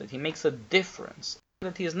matters, that he makes a difference,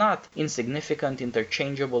 that he is not insignificant,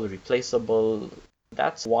 interchangeable, replaceable.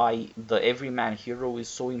 That's why the everyman hero is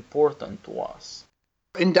so important to us.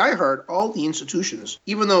 In Die Hard, all the institutions,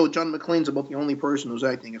 even though John McClane's about the only person who's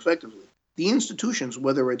acting effectively, the institutions,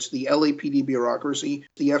 whether it's the LAPD bureaucracy,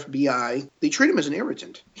 the FBI, they treat him as an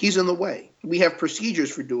irritant. He's in the way. We have procedures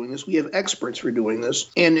for doing this. We have experts for doing this.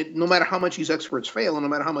 And no matter how much these experts fail, and no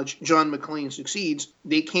matter how much John McClane succeeds,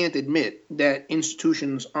 they can't admit that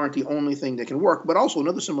institutions aren't the only thing that can work. But also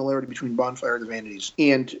another similarity between Bonfire of the Vanities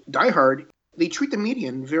and Die Hard, they treat the media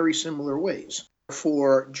in very similar ways.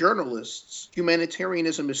 For journalists,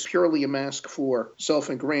 humanitarianism is purely a mask for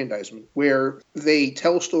self-aggrandizement, where they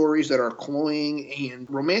tell stories that are cloying and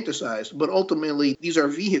romanticized, but ultimately these are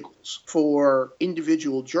vehicles for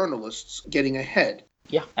individual journalists getting ahead.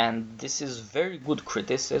 Yeah, and this is very good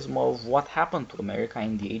criticism of what happened to America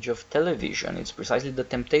in the age of television. It's precisely the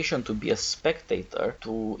temptation to be a spectator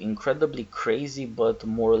to incredibly crazy but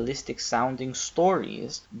moralistic sounding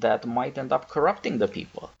stories that might end up corrupting the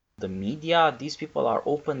people. The media, these people are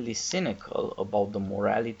openly cynical about the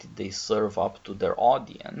morality they serve up to their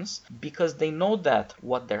audience because they know that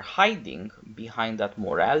what they're hiding behind that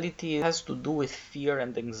morality has to do with fear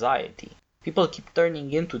and anxiety. People keep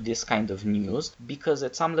turning into this kind of news because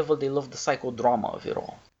at some level they love the psychodrama of it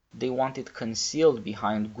all. They want it concealed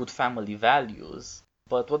behind good family values.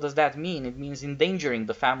 But what does that mean? It means endangering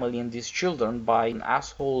the family and these children by an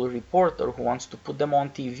asshole reporter who wants to put them on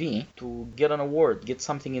TV to get an award, get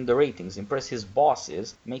something in the ratings, impress his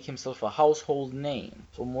bosses, make himself a household name.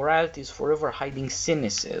 So morality is forever hiding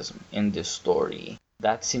cynicism in this story.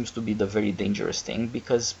 That seems to be the very dangerous thing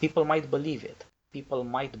because people might believe it. People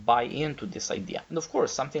might buy into this idea. And of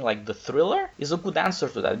course, something like The Thriller is a good answer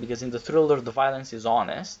to that because in The Thriller, the violence is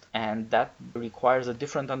honest, and that requires a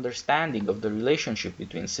different understanding of the relationship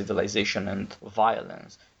between civilization and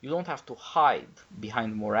violence. You don't have to hide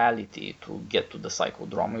behind morality to get to the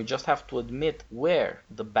psychodrama. You just have to admit where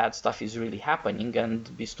the bad stuff is really happening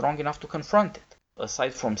and be strong enough to confront it.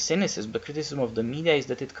 Aside from cynicism, the criticism of the media is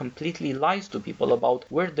that it completely lies to people about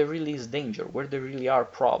where there really is danger, where there really are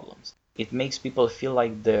problems. It makes people feel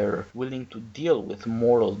like they're willing to deal with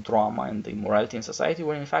moral drama and the immorality in society,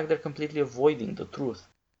 when in fact they're completely avoiding the truth.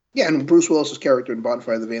 Yeah, and Bruce Willis's character in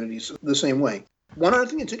Bonfire of the Vanities the same way. One other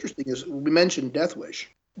thing that's interesting is we mentioned Death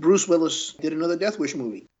Wish. Bruce Willis did another Death Wish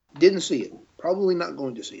movie. Didn't see it. Probably not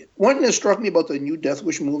going to see it. One thing that struck me about the new Death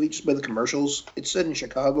Wish movie, just by the commercials, it's set in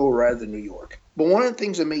Chicago rather than New York. But one of the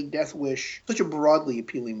things that made Death Wish such a broadly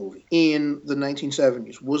appealing movie in the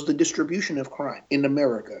 1970s was the distribution of crime in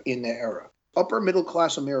America in that era. Upper middle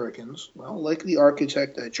class Americans, well, like the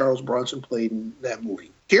architect that Charles Bronson played in that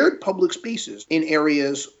movie, shared public spaces in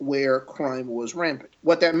areas where crime was rampant.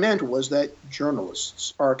 What that meant was that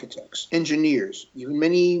journalists, architects, engineers, even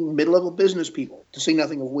many mid-level business people, to say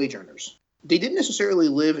nothing of wage earners, they didn't necessarily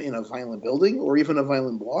live in a violent building or even a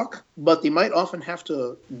violent block, but they might often have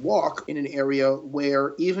to walk in an area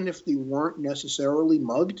where even if they weren't necessarily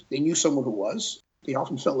mugged, they knew someone who was. They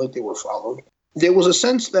often felt like they were followed. There was a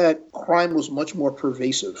sense that crime was much more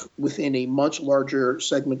pervasive within a much larger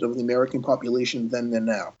segment of the American population then than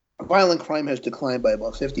now. Violent crime has declined by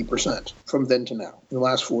about 50% from then to now, in the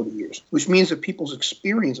last 40 years, which means that people's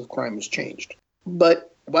experience of crime has changed.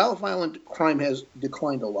 But while violent crime has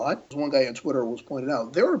declined a lot, as one guy on Twitter was pointed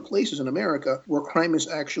out, there are places in America where crime is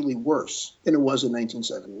actually worse than it was in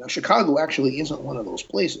 1970. Now, Chicago actually isn't one of those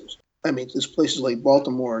places. I mean, there's places like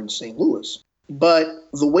Baltimore and St. Louis. But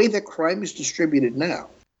the way that crime is distributed now,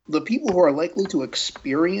 the people who are likely to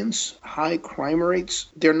experience high crime rates,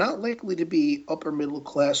 they're not likely to be upper middle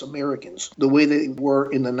class Americans the way they were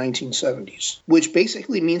in the 1970s, which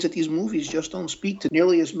basically means that these movies just don't speak to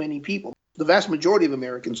nearly as many people. The vast majority of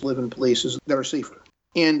Americans live in places that are safer.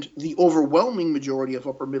 And the overwhelming majority of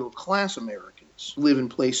upper middle class Americans live in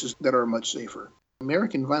places that are much safer.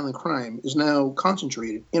 American violent crime is now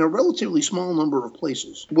concentrated in a relatively small number of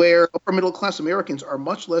places where upper middle class Americans are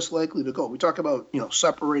much less likely to go. We talk about,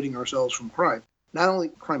 separating ourselves from crime. Not only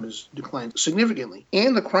crime has declined significantly,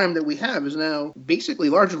 and the crime that we have is now basically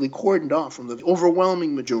largely cordoned off from the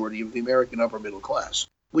overwhelming majority of the American upper middle class.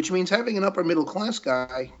 which means having an upper middle class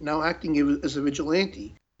guy now acting as a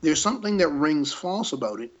vigilante. There's something that rings false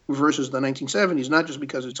about it versus the 1970s, not just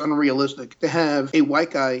because it's unrealistic to have a white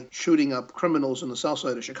guy shooting up criminals in the south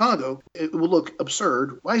side of Chicago. It would look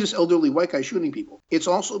absurd. Why is this elderly white guy shooting people? It's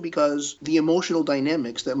also because the emotional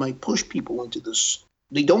dynamics that might push people into this,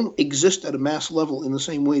 they don't exist at a mass level in the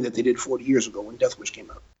same way that they did 40 years ago when Death Wish came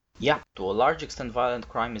out. Yeah, to a large extent, violent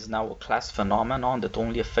crime is now a class phenomenon that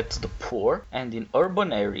only affects the poor, and in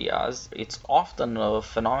urban areas, it's often a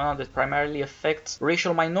phenomenon that primarily affects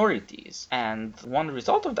racial minorities. And one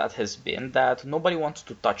result of that has been that nobody wants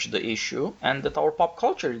to touch the issue, and that our pop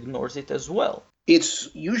culture ignores it as well. It's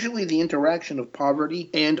usually the interaction of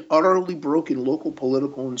poverty and utterly broken local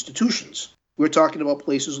political institutions. We're talking about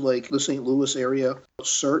places like the St. Louis area,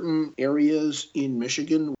 certain areas in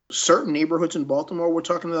Michigan, certain neighborhoods in Baltimore. We're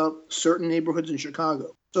talking about certain neighborhoods in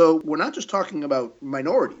Chicago. So we're not just talking about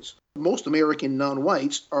minorities. Most American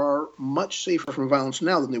non-whites are much safer from violence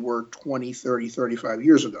now than they were 20, 30, 35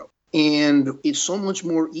 years ago. And it's so much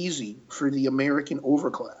more easy for the American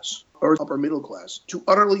overclass or upper middle class to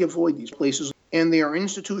utterly avoid these places. And they are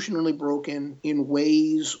institutionally broken in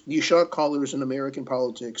ways the shot callers in American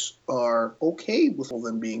politics are okay with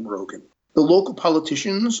them being broken. The local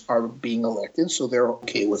politicians are being elected, so they're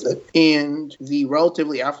okay with it. And the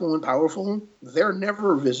relatively affluent, powerful, they're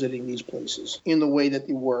never visiting these places in the way that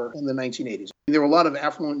they were in the 1980s. There were a lot of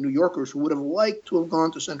affluent New Yorkers who would have liked to have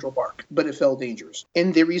gone to Central Park, but it felt dangerous.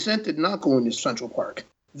 And they resented not going to Central Park.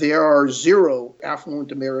 There are zero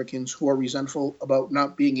affluent Americans who are resentful about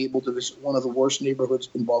not being able to visit one of the worst neighborhoods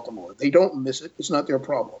in Baltimore. They don't miss it. It's not their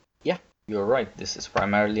problem. Yeah, you're right. This is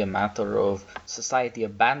primarily a matter of society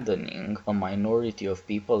abandoning a minority of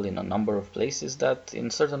people in a number of places that in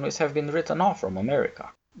certain ways have been written off from America.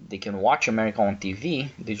 They can watch America on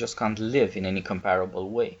TV, they just can't live in any comparable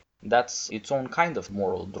way. That's its own kind of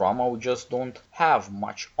moral drama. We just don't have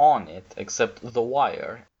much on it except The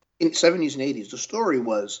Wire. In the 70s and 80s, the story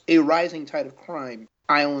was a rising tide of crime,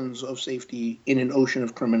 islands of safety in an ocean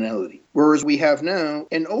of criminality. Whereas we have now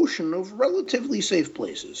an ocean of relatively safe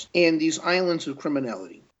places and these islands of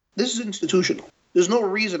criminality. This is institutional. There's no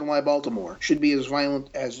reason why Baltimore should be as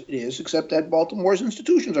violent as it is, except that Baltimore's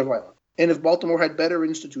institutions are violent. And if Baltimore had better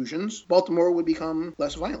institutions, Baltimore would become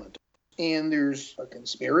less violent. And there's a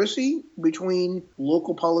conspiracy between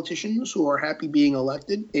local politicians who are happy being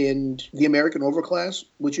elected and the American overclass,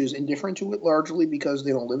 which is indifferent to it largely because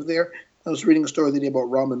they don't live there. I was reading a story the other day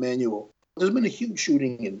about Rahm Emanuel. There's been a huge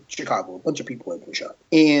shooting in Chicago. A bunch of people have been shot.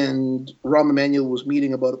 And Rahm Emanuel was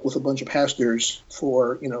meeting about it with a bunch of pastors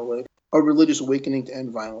for, a religious awakening to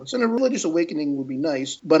end violence. And a religious awakening would be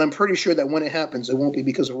nice, but I'm pretty sure that when it happens, it won't be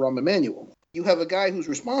because of Rahm Emanuel. You have a guy who's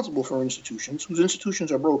responsible for institutions, whose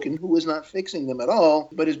institutions are broken, who is not fixing them at all,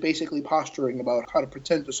 but is basically posturing about how to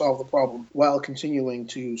pretend to solve the problem while continuing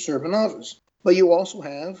to serve in office. But you also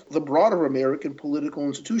have the broader American political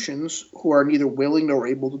institutions who are neither willing nor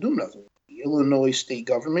able to do nothing. The Illinois state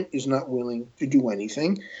government is not willing to do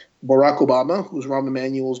anything. Barack Obama, who's Rahm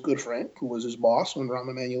Emanuel's good friend, who was his boss when Rahm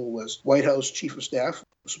Emanuel was White House chief of staff,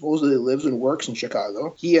 supposedly lives and works in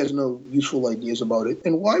Chicago. He has no useful ideas about it.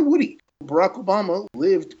 And why would he? Barack Obama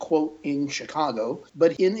lived, quote, in Chicago,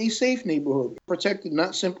 but in a safe neighborhood, protected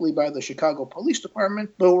not simply by the Chicago Police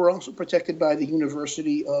Department, but were also protected by the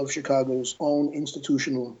University of Chicago's own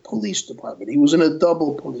institutional police department. He was in a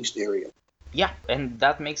double policed area. Yeah, and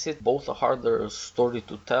that makes it both a harder story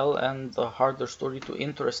to tell and a harder story to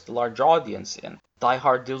interest a large audience in. Die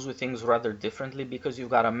Hard deals with things rather differently because you've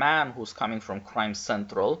got a man who's coming from Crime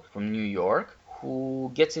Central, from New York,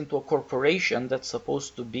 who gets into a corporation that's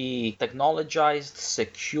supposed to be technologized,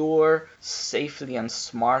 secure, safely and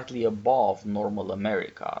smartly above normal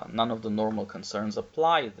America. None of the normal concerns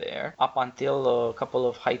apply there up until a couple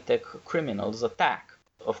of high-tech criminals attack.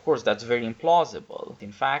 Of course, that's very implausible.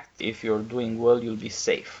 In fact, if you're doing well, you'll be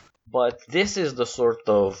safe. But this is the sort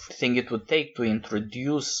of thing it would take to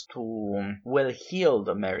introduce to well-heeled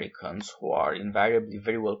Americans who are invariably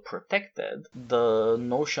very well protected the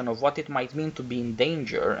notion of what it might mean to be in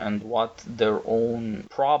danger and what their own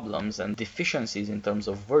problems and deficiencies in terms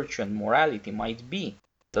of virtue and morality might be.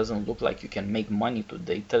 Doesn't look like you can make money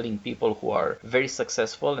today telling people who are very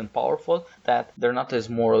successful and powerful that they're not as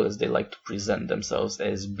moral as they like to present themselves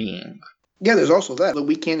as being. Yeah, there's also that.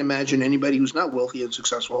 We can't imagine anybody who's not wealthy and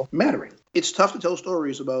successful mattering. It's tough to tell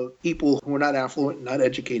stories about people who are not affluent, not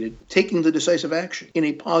educated, taking the decisive action in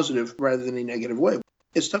a positive rather than a negative way.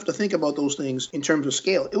 It's tough to think about those things in terms of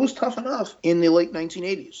scale. It was tough enough in the late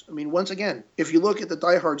 1980s. I mean, once again, if you look at the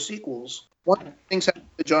Die Hard sequels, one thing's happened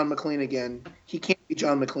to John McClane again. He can't be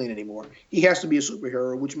John McClane anymore. He has to be a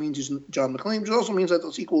superhero, which means he's John McClane, which also means that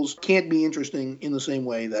the sequels can't be interesting in the same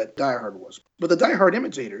way that Die Hard was. But the Die Hard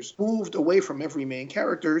imitators moved away from everyman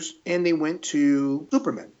characters, and they went to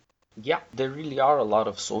Supermen. Yeah, there really are a lot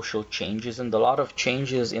of social changes and a lot of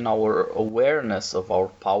changes in our awareness of our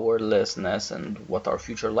powerlessness and what our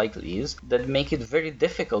future likely is that make it very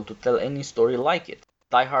difficult to tell any story like it.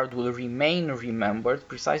 Die Hard will remain remembered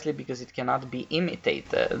precisely because it cannot be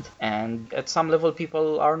imitated, and at some level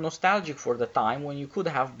people are nostalgic for the time when you could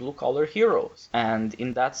have blue-collar heroes. And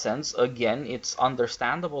in that sense, again, it's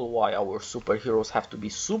understandable why our superheroes have to be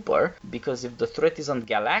super, because if the threat isn't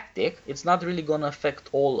galactic, it's not really gonna affect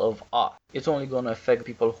all of us. It's only gonna affect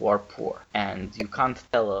people who are poor, and you can't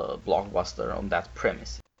tell a blockbuster on that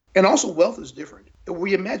premise. And also, wealth is different.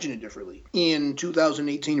 We imagine it differently in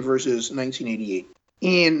 2018 versus 1988.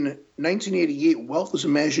 In 1988, wealth was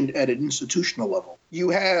imagined at an institutional level. You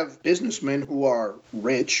have businessmen who are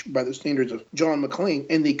rich by the standards of John McClane,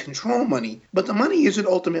 and they control money, but the money isn't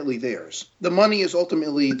ultimately theirs. The money is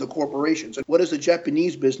ultimately the corporations. And what does the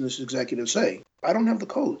Japanese business executive say? I don't have the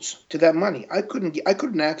codes to that money. I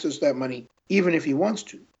couldn't access that money even if he wants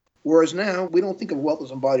to. Whereas now, we don't think of wealth as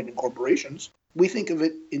embodied in corporations. We think of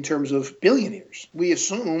it in terms of billionaires. We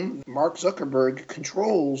assume Mark Zuckerberg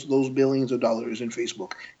controls those billions of dollars in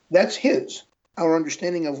Facebook. That's his. Our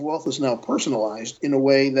understanding of wealth is now personalized in a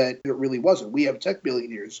way that it really wasn't. We have tech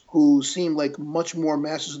billionaires who seem like much more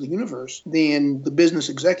masters of the universe than the business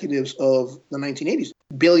executives of the 1980s.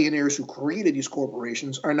 Billionaires who created these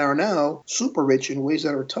corporations are now super rich in ways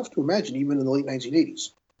that are tough to imagine even in the late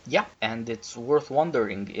 1980s. Yeah, and it's worth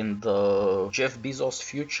wondering in the Jeff Bezos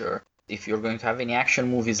future, if you're going to have any action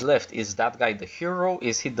movies left, is that guy the hero?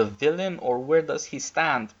 Is he the villain? Or where does he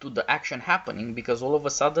stand to the action happening? Because all of a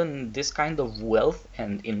sudden, this kind of wealth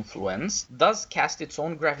and influence does cast its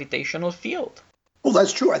own gravitational field. Well,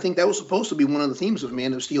 that's true. I think that was supposed to be one of the themes of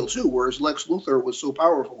Man of Steel 2, whereas Lex Luthor was so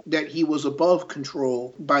powerful that he was above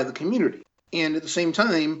control by the community. And at the same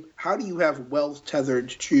time, how do you have wealth tethered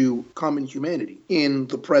to common humanity in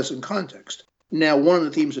the present context? Now, one of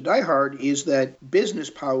the themes of Die Hard is that business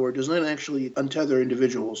power does not actually untether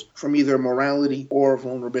individuals from either morality or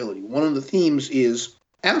vulnerability. One of the themes is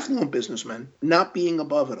affluent businessmen not being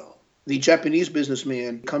above it all. The Japanese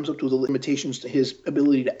businessman comes up to the limitations to his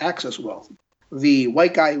ability to access wealth. The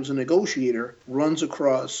white guy who's a negotiator runs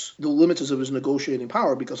across the limits of his negotiating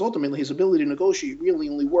power because ultimately his ability to negotiate really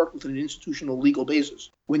only worked with an institutional legal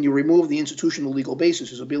basis. When you remove the institutional legal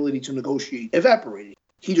basis, his ability to negotiate evaporated.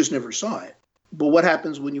 He just never saw it. But what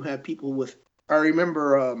happens when you have people with... I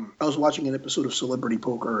remember I was watching an episode of Celebrity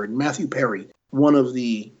Poker, and Matthew Perry, one of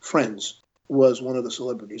the friends, was one of the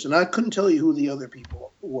celebrities. And I couldn't tell you who the other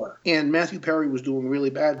people were. And Matthew Perry was doing really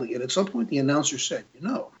badly. And at some point, the announcer said,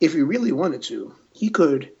 if he really wanted to, he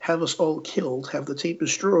could have us all killed, have the tape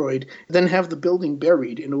destroyed, then have the building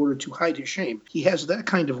buried in order to hide his shame. He has that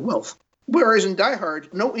kind of wealth. Whereas in Die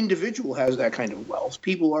Hard, no individual has that kind of wealth.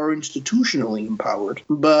 People are institutionally empowered.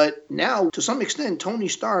 But now, to some extent, Tony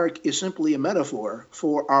Stark is simply a metaphor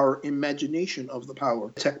for our imagination of the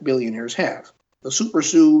power tech billionaires have. The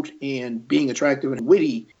supersuit and being attractive and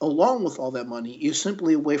witty, along with all that money, is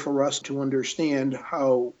simply a way for us to understand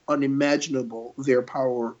how unimaginable their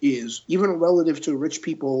power is, even relative to rich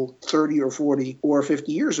people 30 or 40 or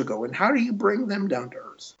 50 years ago. And how do you bring them down to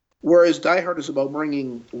earth? Whereas Die Hard is about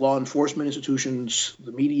bringing law enforcement institutions,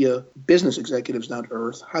 the media, business executives down to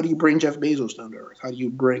earth. How do you bring Jeff Bezos down to earth? How do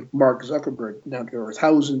you bring Mark Zuckerberg down to earth?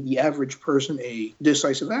 How is the average person a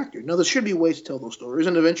decisive actor? Now, there should be ways to tell those stories,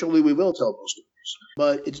 and eventually we will tell those stories.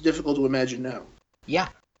 But it's difficult to imagine now. Yeah,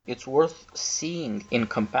 it's worth seeing in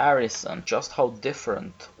comparison just how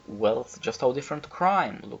different wealth, just how different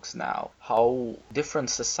crime looks now, how different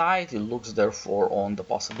society looks therefore on the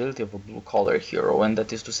possibility of a blue-collar hero, and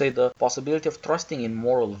that is to say the possibility of trusting in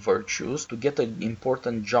moral virtues to get an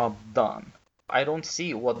important job done. I don't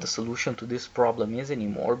see what the solution to this problem is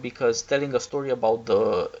anymore, because telling a story about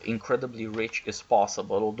the incredibly rich is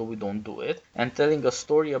possible, although we don't do it, and telling a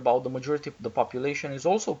story about the majority of the population is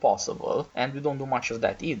also possible, and we don't do much of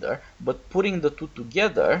that either, but putting the two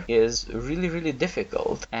together is really, really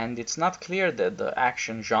difficult, and it's not clear that the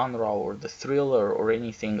action genre or the thriller or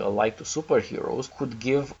anything alike to superheroes could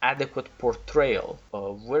give adequate portrayal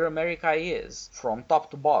of where America is from top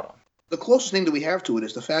to bottom. The closest thing that we have to it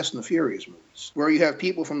is the Fast and the Furious movies, where you have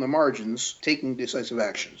people from the margins taking decisive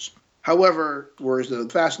actions. However, whereas the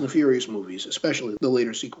Fast and the Furious movies, especially the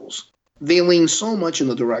later sequels, They lean so much in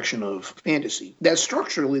the direction of fantasy that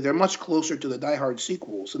structurally they're much closer to the Die Hard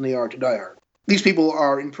sequels than they are to Die Hard. These people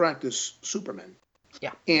are, in practice, Supermen.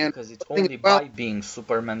 Yeah, And because it's I think, only well, by being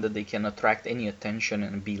Superman that they can attract any attention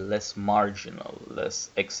and be less marginal,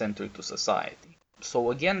 less eccentric to society.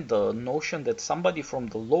 So again, the notion that somebody from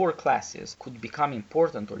the lower classes could become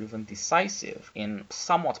important or even decisive in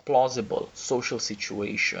somewhat plausible social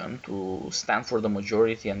situation to stand for the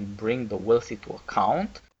majority and bring the wealthy to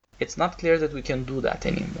account, it's not clear that we can do that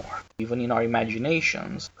anymore. Even in our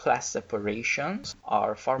imaginations, class separations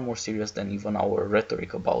are far more serious than even our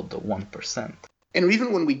rhetoric about the 1%. and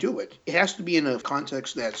even when we do it, it has to be in a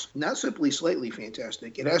context that's not simply slightly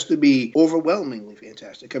fantastic. It has to be overwhelmingly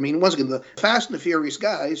fantastic. I mean, once again, the Fast and the Furious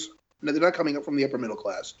guys, they're not coming up from the upper middle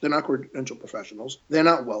class. They're not credentialed professionals. They're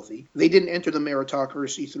not wealthy. They didn't enter the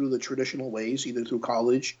meritocracy through the traditional ways, either through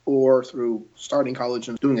college or through starting college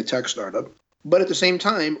and doing a tech startup. But at the same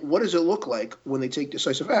time, what does it look like when they take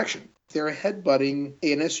decisive action? They're headbutting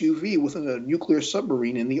an SUV within a nuclear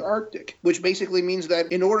submarine in the Arctic, which basically means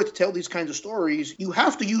that in order to tell these kinds of stories, you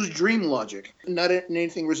have to use dream logic, not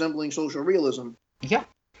anything resembling social realism. Yeah.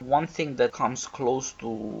 One thing that comes close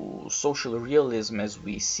to social realism as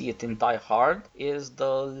we see it in Die Hard is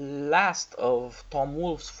the last of Tom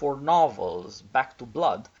Wolfe's 4 novels, Back to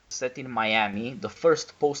Blood, set in Miami, the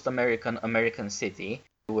first post-American American city,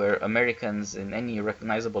 where Americans in any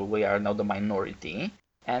recognizable way are now the minority.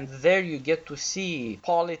 And there you get to see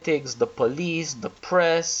politics, the police, the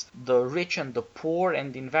press, the rich and the poor,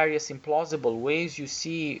 and in various implausible ways you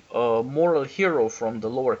see a moral hero from the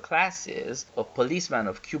lower classes, a policeman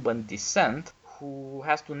of Cuban descent, who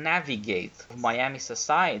has to navigate Miami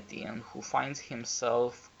society and who finds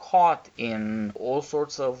himself caught in all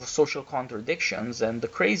sorts of social contradictions and the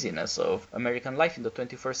craziness of American life in the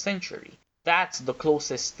 21st century. That's the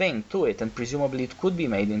closest thing to it, and presumably it could be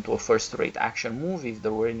made into a first-rate action movie if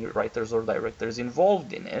there were any writers or directors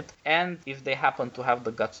involved in it, and if they happen to have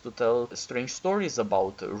the guts to tell strange stories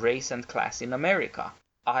about race and class in America.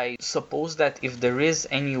 I suppose that if there is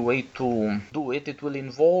any way to do it, it will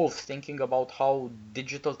involve thinking about how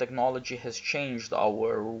digital technology has changed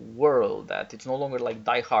our world, that it's no longer like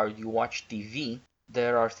Die Hard, you watch TV.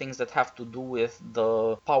 There are things that have to do with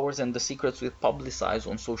the powers and the secrets we publicize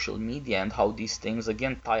on social media and how these things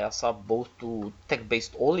again tie us up both to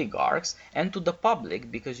tech-based oligarchs and to the public,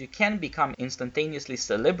 because you can become instantaneously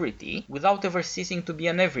celebrity without ever ceasing to be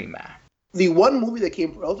an everyman. The one movie that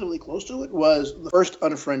came relatively close to it was the first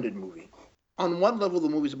Unfriended movie. On one level, the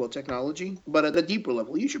movie's about technology, but at a deeper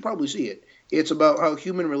level, you should probably see it. It's about how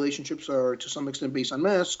human relationships are to some extent based on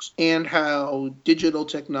masks and how digital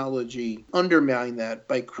technology undermine that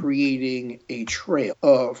by creating a trail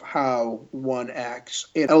of how one acts.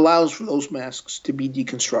 It allows for those masks to be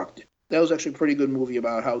deconstructed. That was actually a pretty good movie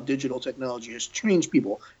about how digital technology has changed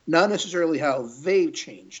people. Not necessarily how they've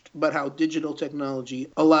changed, but how digital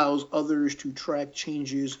technology allows others to track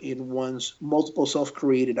changes in one's multiple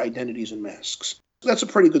self-created identities and masks. That's a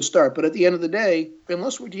pretty good start, but at the end of the day,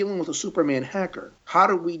 unless we're dealing with a Superman hacker, how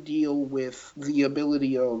do we deal with the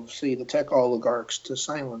ability of, say, the tech oligarchs to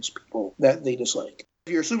silence people that they dislike?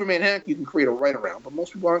 If you're a Superman hacker, you can create a write-around, but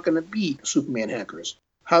most people aren't going to be Superman hackers.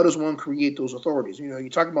 How does one create those authorities? You know, you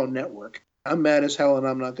talk about network. I'm mad as hell and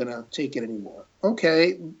I'm not going to take it anymore.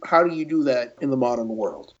 Okay, how do you do that in the modern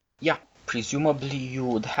world? Yeah, presumably you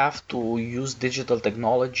would have to use digital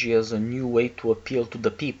technology as a new way to appeal to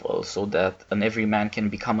the people so that an everyman can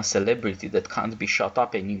become a celebrity that can't be shut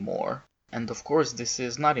up anymore. And of course, this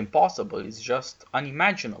is not impossible, it's just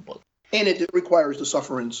unimaginable. And it requires the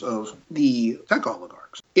sufferance of the tech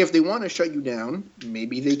oligarchs. If they want to shut you down,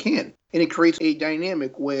 maybe they can. And it creates a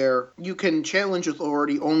dynamic where you can challenge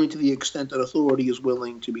authority only to the extent that authority is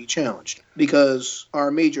willing to be challenged. Because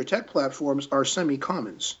our major tech platforms are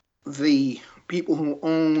semi-commons. The people who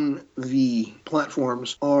own the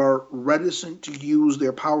platforms are reticent to use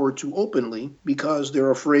their power too openly because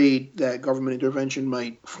they're afraid that government intervention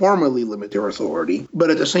might formally limit their authority. But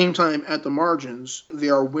at the same time, at the margins, they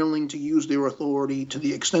are willing to use their authority to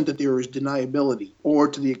the extent that there is deniability or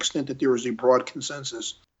to the extent that there is a broad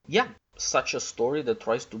consensus. Yeah, such a story that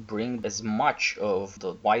tries to bring as much of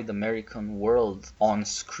the wide American world on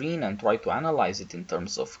screen and try to analyze it in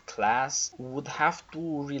terms of class would have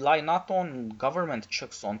to rely not on government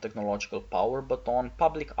checks on technological power, but on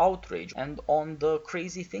public outrage and on the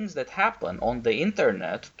crazy things that happen on the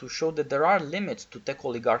internet to show that there are limits to tech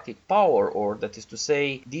oligarchic power, or that is to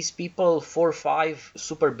say, these people, 4 or 5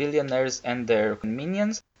 super billionaires and their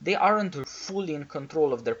minions, they aren't fully in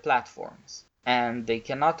control of their platforms. And they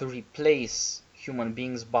cannot replace human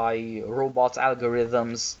beings by robots,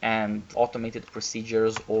 algorithms, and automated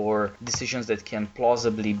procedures, or decisions that can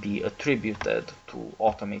plausibly be attributed to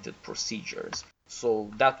automated procedures.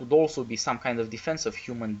 So that would also be some kind of defense of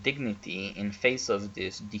human dignity in face of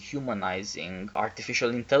this dehumanizing artificial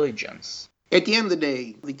intelligence. At the end of the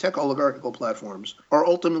day, the tech oligarchical platforms are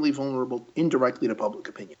ultimately vulnerable indirectly to public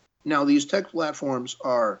opinion. Now, these tech platforms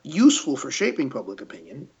are useful for shaping public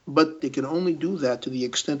opinion, but they can only do that to the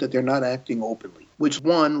extent that they're not acting openly, which,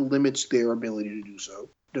 one, limits their ability to do so.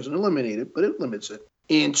 It doesn't eliminate it, but it limits it.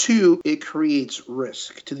 And two, it creates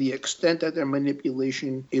risk. To the extent that their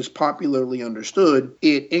manipulation is popularly understood,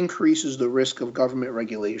 it increases the risk of government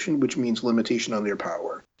regulation, which means limitation on their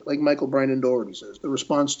power. Like Michael Brandon Doherty says, the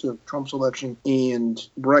response to Trump's election and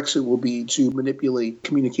Brexit will be to manipulate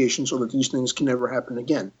communication so that these things can never happen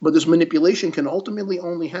again. But this manipulation can ultimately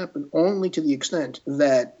only happen only to the extent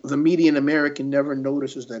that the median American never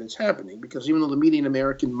notices that it's happening. Because even though the median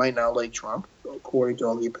American might not like Trump, according to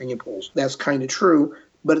all the opinion polls, that's kind of true.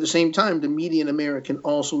 But at the same time, the median American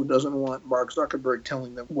also doesn't want Mark Zuckerberg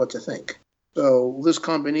telling them what to think. So this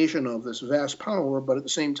combination of this vast power, but at the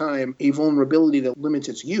same time, a vulnerability that limits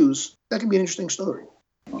its use, that can be an interesting story.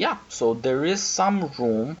 Yeah, so there is some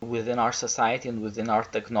room within our society and within our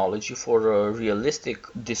technology for a realistic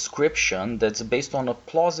description that's based on a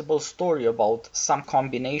plausible story about some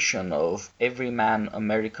combination of everyman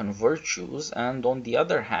American virtues and, on the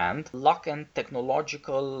other hand, luck and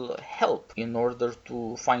technological help in order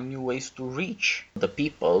to find new ways to reach the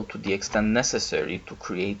people to the extent necessary to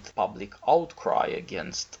create public outcry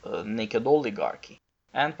against a naked oligarchy.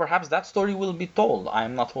 And perhaps that story will be told.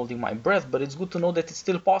 I'm not holding my breath, but it's good to know that it's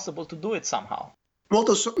still possible to do it somehow. Well,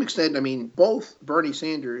 to some extent, both Bernie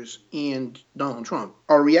Sanders and Donald Trump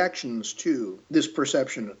are reactions to this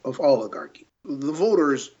perception of oligarchy. The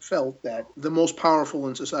voters felt that the most powerful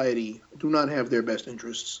in society do not have their best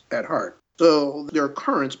interests at heart. So there are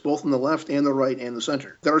currents, both on the left and the right and the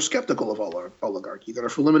center, that are skeptical of oligarchy, that are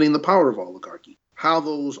for limiting the power of oligarchy. How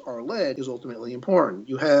those are led is ultimately important.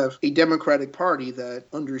 You have a Democratic Party that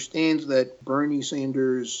understands that Bernie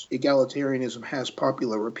Sanders' egalitarianism has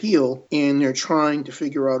popular appeal, and they're trying to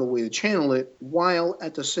figure out a way to channel it while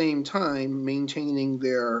at the same time maintaining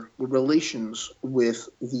their relations with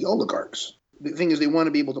the oligarchs. The thing is, they want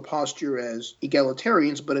to be able to posture as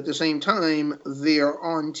egalitarians, but at the same time, they're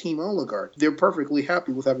on Team Oligarch. They're perfectly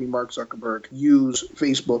happy with having Mark Zuckerberg use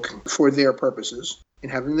Facebook for their purposes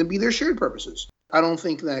and having them be their shared purposes. I don't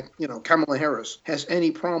think that, Kamala Harris has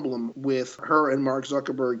any problem with her and Mark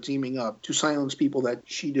Zuckerberg teaming up to silence people that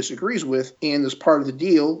she disagrees with. And as part of the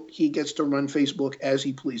deal, he gets to run Facebook as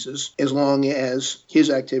he pleases, as long as his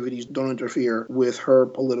activities don't interfere with her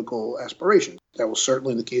political aspirations. That was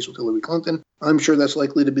certainly the case with Hillary Clinton. I'm sure that's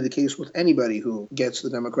likely to be the case with anybody who gets the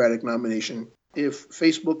Democratic nomination. If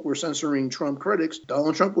Facebook were censoring Trump critics,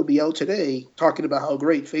 Donald Trump would be out today talking about how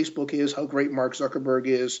great Facebook is, how great Mark Zuckerberg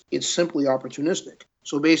is. It's simply opportunistic.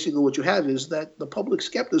 So basically what you have is that the public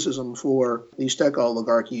skepticism for these tech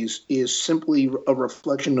oligarchies is simply a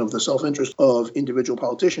reflection of the self-interest of individual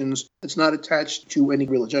politicians. It's not attached to any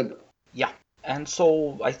real agenda. Yeah. And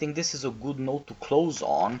so I think this is a good note to close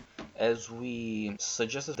on, as we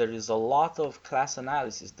suggested there is a lot of class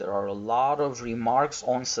analysis. There are a lot of remarks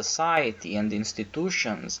on society and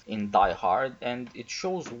institutions in Die Hard, and it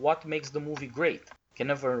shows what makes the movie great. You can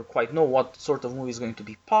never quite know what sort of movie is going to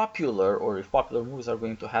be popular or if popular movies are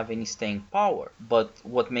going to have any staying power. But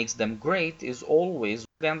what makes them great is always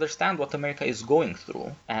they understand what America is going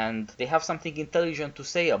through and they have something intelligent to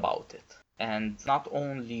say about it. And not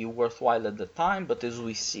only worthwhile at the time, but as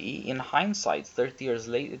we see in hindsight, 30 years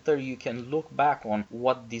later, you can look back on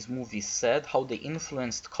what these movies said, how they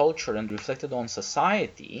influenced culture and reflected on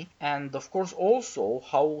society, and of course also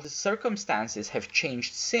how the circumstances have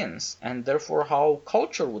changed since, and therefore how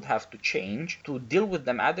culture would have to change to deal with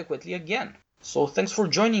them adequately again. So thanks for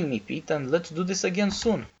joining me, Pete, and let's do this again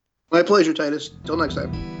soon. My pleasure, Titus. Till next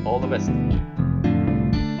time. All the best.